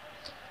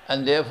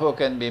 and therefore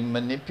can be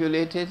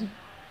manipulated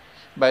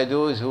by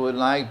those who would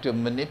like to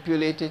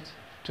manipulate it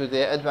to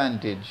their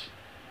advantage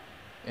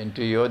and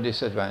to your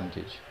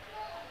disadvantage.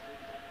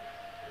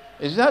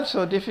 Is that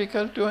so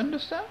difficult to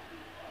understand?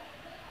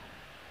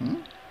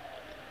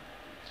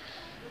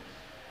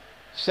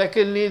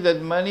 Secondly,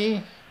 that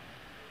money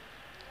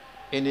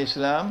in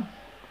Islam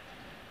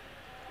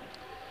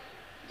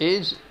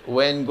is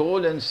when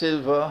gold and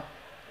silver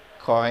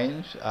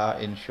coins are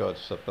in short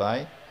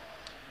supply,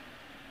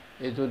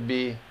 it would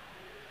be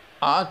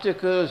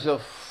articles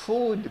of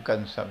food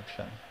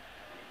consumption.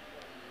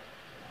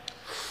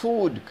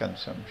 Food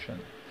consumption.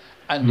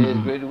 And there is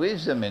great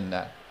wisdom in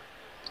that.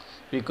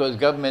 Because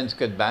governments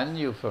could ban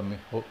you from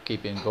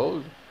keeping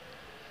gold,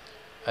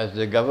 as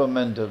the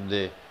government of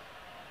the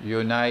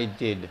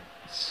United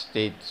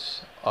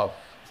States of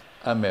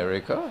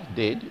America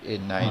did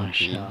in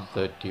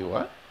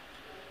 1931.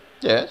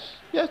 Yes,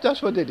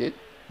 that's what they did.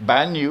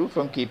 Ban you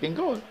from keeping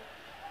gold.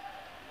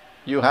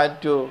 You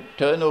had to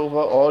turn over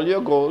all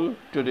your gold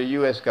to the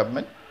US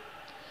government,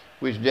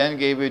 which then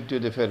gave it to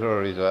the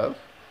Federal Reserve,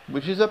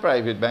 which is a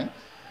private bank,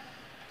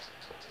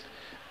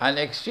 and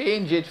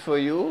exchange it for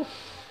you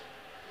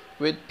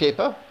with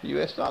paper,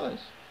 US dollars.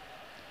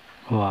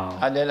 Wow.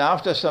 And then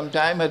after some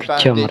time had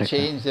passed, they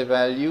changed the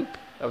value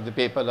of the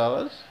paper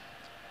dollars,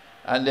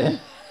 and then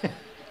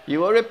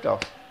you were ripped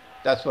off.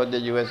 That's what the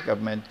US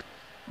government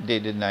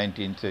did in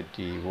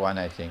 1931,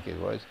 I think it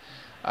was.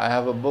 I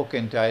have a book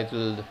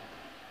entitled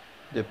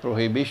The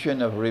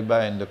Prohibition of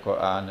Riba in the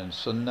Quran and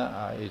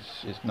Sunnah.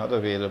 It's not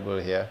available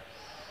here.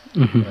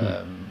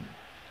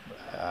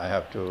 I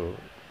have to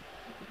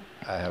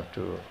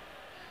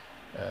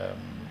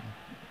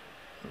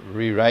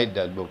rewrite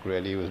that book,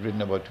 really. It was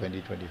written about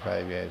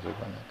 20-25 years ago.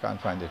 I can't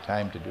find the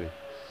time to do it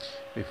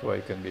before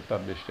it can be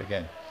published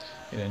again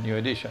in a new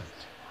edition.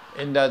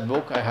 In that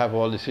book, I have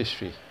all this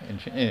history in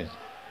it.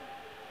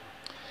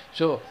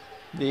 So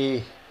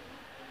the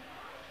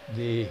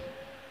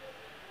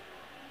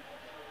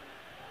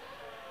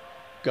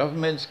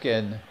governments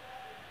can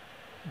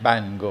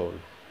ban gold,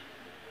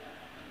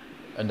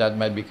 and that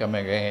might become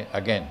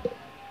again.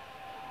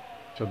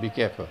 So be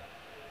careful.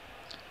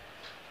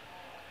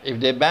 If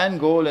they ban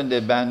gold and they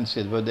ban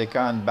silver, they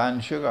can't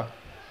ban sugar.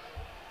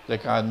 They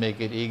can't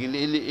make it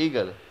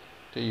illegal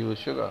to use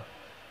sugar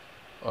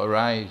or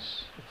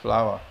rice,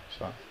 flour,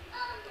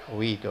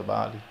 wheat or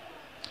barley.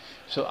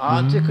 So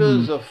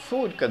articles of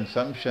food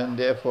consumption,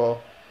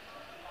 therefore,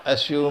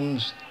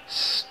 assumes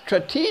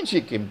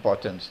strategic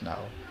importance now.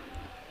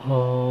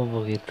 Oh,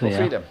 begitu for ya.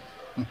 freedom.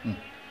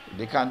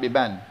 They can't be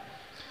banned.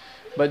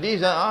 But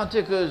these are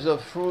articles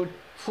of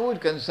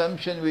food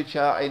consumption which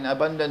are in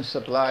abundant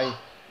supply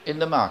in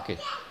the market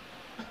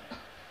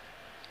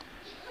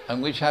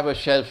and which have a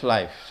shelf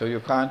life. So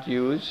you can't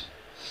use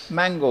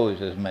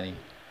mangoes as money,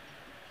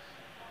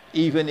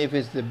 even if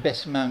it's the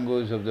best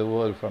mangoes of the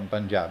world from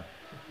Punjab.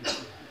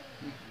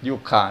 You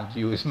can't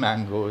use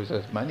mangoes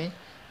as money.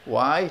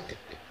 Why?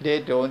 They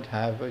don't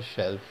have a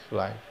shelf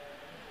life.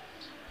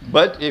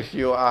 But if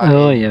you are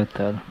in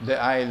the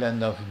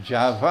island of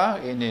Java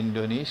in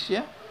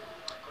Indonesia,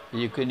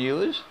 you can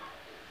use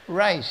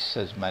rice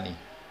as money.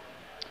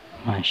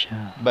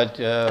 Masya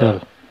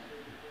Allah.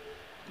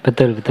 But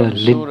betul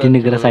di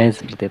negara saya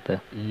seperti itu.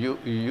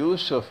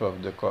 Yusuf of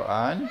the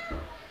Quran,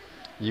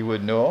 you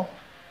would know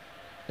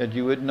that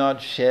you would not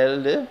shell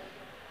the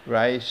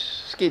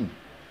rice skin.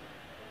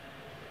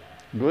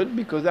 Good,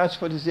 because that's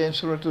what is in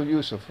Surah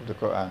Yusuf of the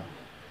Quran.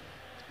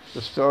 The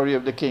story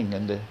of the king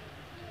and the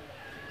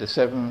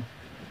 7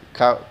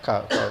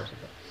 cows.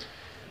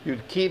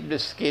 You'd keep the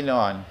skin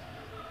on.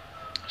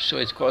 So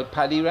it's called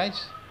paddy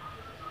rice.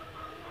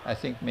 I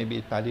think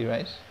maybe it's paddy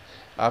rice.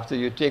 After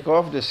you take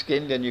off the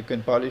skin, then you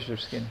can polish the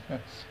skin.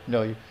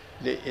 No,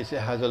 it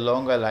has a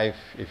longer life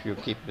if you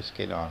keep the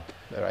skin on,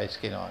 the rice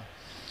skin on.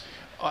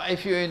 Or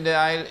if you're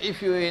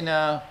in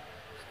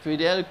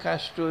Fidel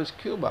Castro's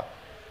Cuba,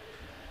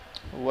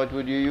 what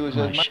would you use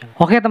as money?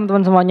 Oke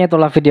teman-teman semuanya,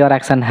 itulah video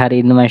reaction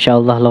hari ini. Masya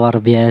Allah, luar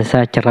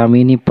biasa. Ceramah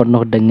ini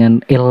penuh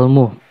dengan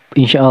ilmu.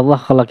 Insya Allah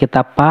kalau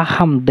kita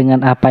paham dengan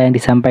apa yang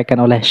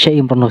disampaikan oleh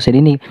Syekh Imron Husain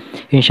ini,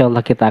 insya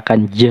Allah kita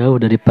akan jauh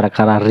dari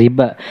perkara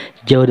riba,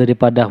 jauh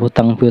daripada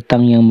hutang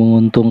piutang yang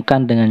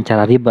menguntungkan dengan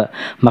cara riba.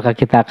 Maka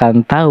kita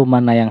akan tahu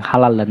mana yang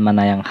halal dan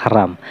mana yang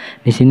haram.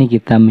 Di sini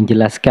kita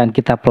menjelaskan,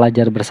 kita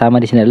pelajar bersama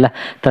di sini adalah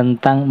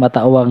tentang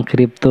mata uang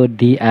kripto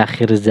di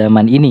akhir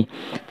zaman ini.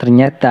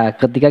 Ternyata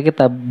ketika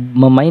kita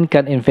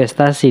memainkan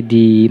investasi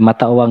di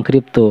mata uang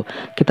kripto,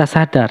 kita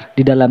sadar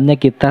di dalamnya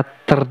kita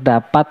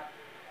terdapat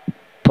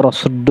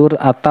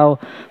prosedur atau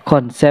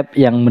konsep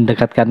yang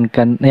mendekatkan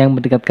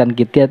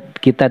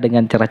kita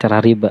dengan cara-cara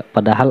riba,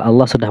 padahal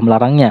Allah sudah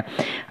melarangnya.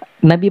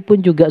 Nabi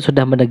pun juga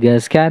sudah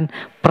menegaskan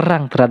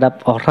perang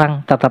terhadap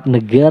orang terhadap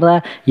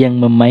negara yang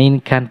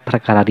memainkan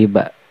perkara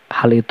riba.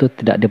 Hal itu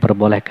tidak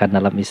diperbolehkan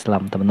dalam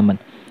Islam, teman-teman.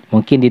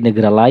 Mungkin di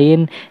negara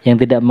lain yang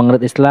tidak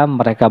mengerti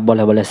Islam mereka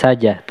boleh-boleh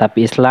saja,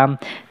 tapi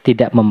Islam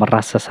tidak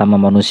memeras sesama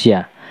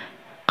manusia.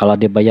 Kalau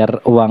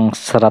dibayar uang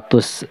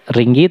 100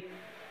 ringgit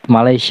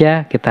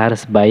Malaysia, kita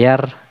harus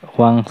bayar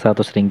uang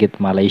 100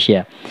 ringgit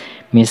Malaysia.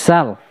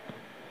 Misal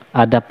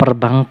ada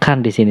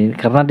perbankan di sini,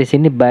 karena di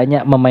sini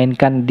banyak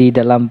memainkan di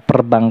dalam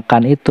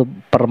perbankan itu,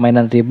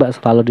 permainan riba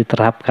selalu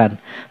diterapkan.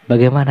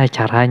 Bagaimana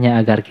caranya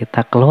agar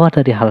kita keluar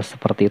dari hal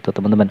seperti itu,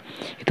 teman-teman?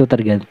 Itu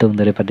tergantung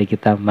daripada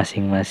kita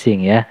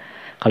masing-masing ya.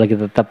 Kalau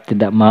kita tetap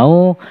tidak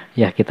mau,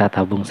 ya kita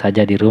tabung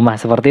saja di rumah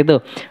seperti itu.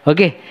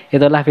 Oke,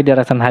 itulah video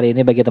reaction hari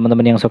ini. Bagi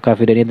teman-teman yang suka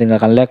video ini,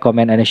 tinggalkan like,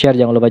 comment, and share.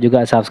 Jangan lupa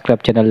juga subscribe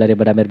channel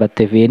daripada Merbat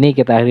TV ini.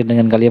 Kita akhiri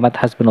dengan kalimat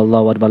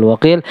hasbunallah wa ni'mal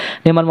wakil.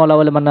 Ni'mal maula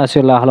wa liman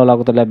nasirullah.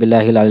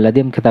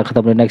 Kita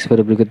ketemu di next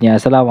video berikutnya.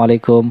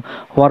 Assalamualaikum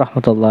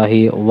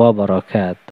warahmatullahi wabarakatuh.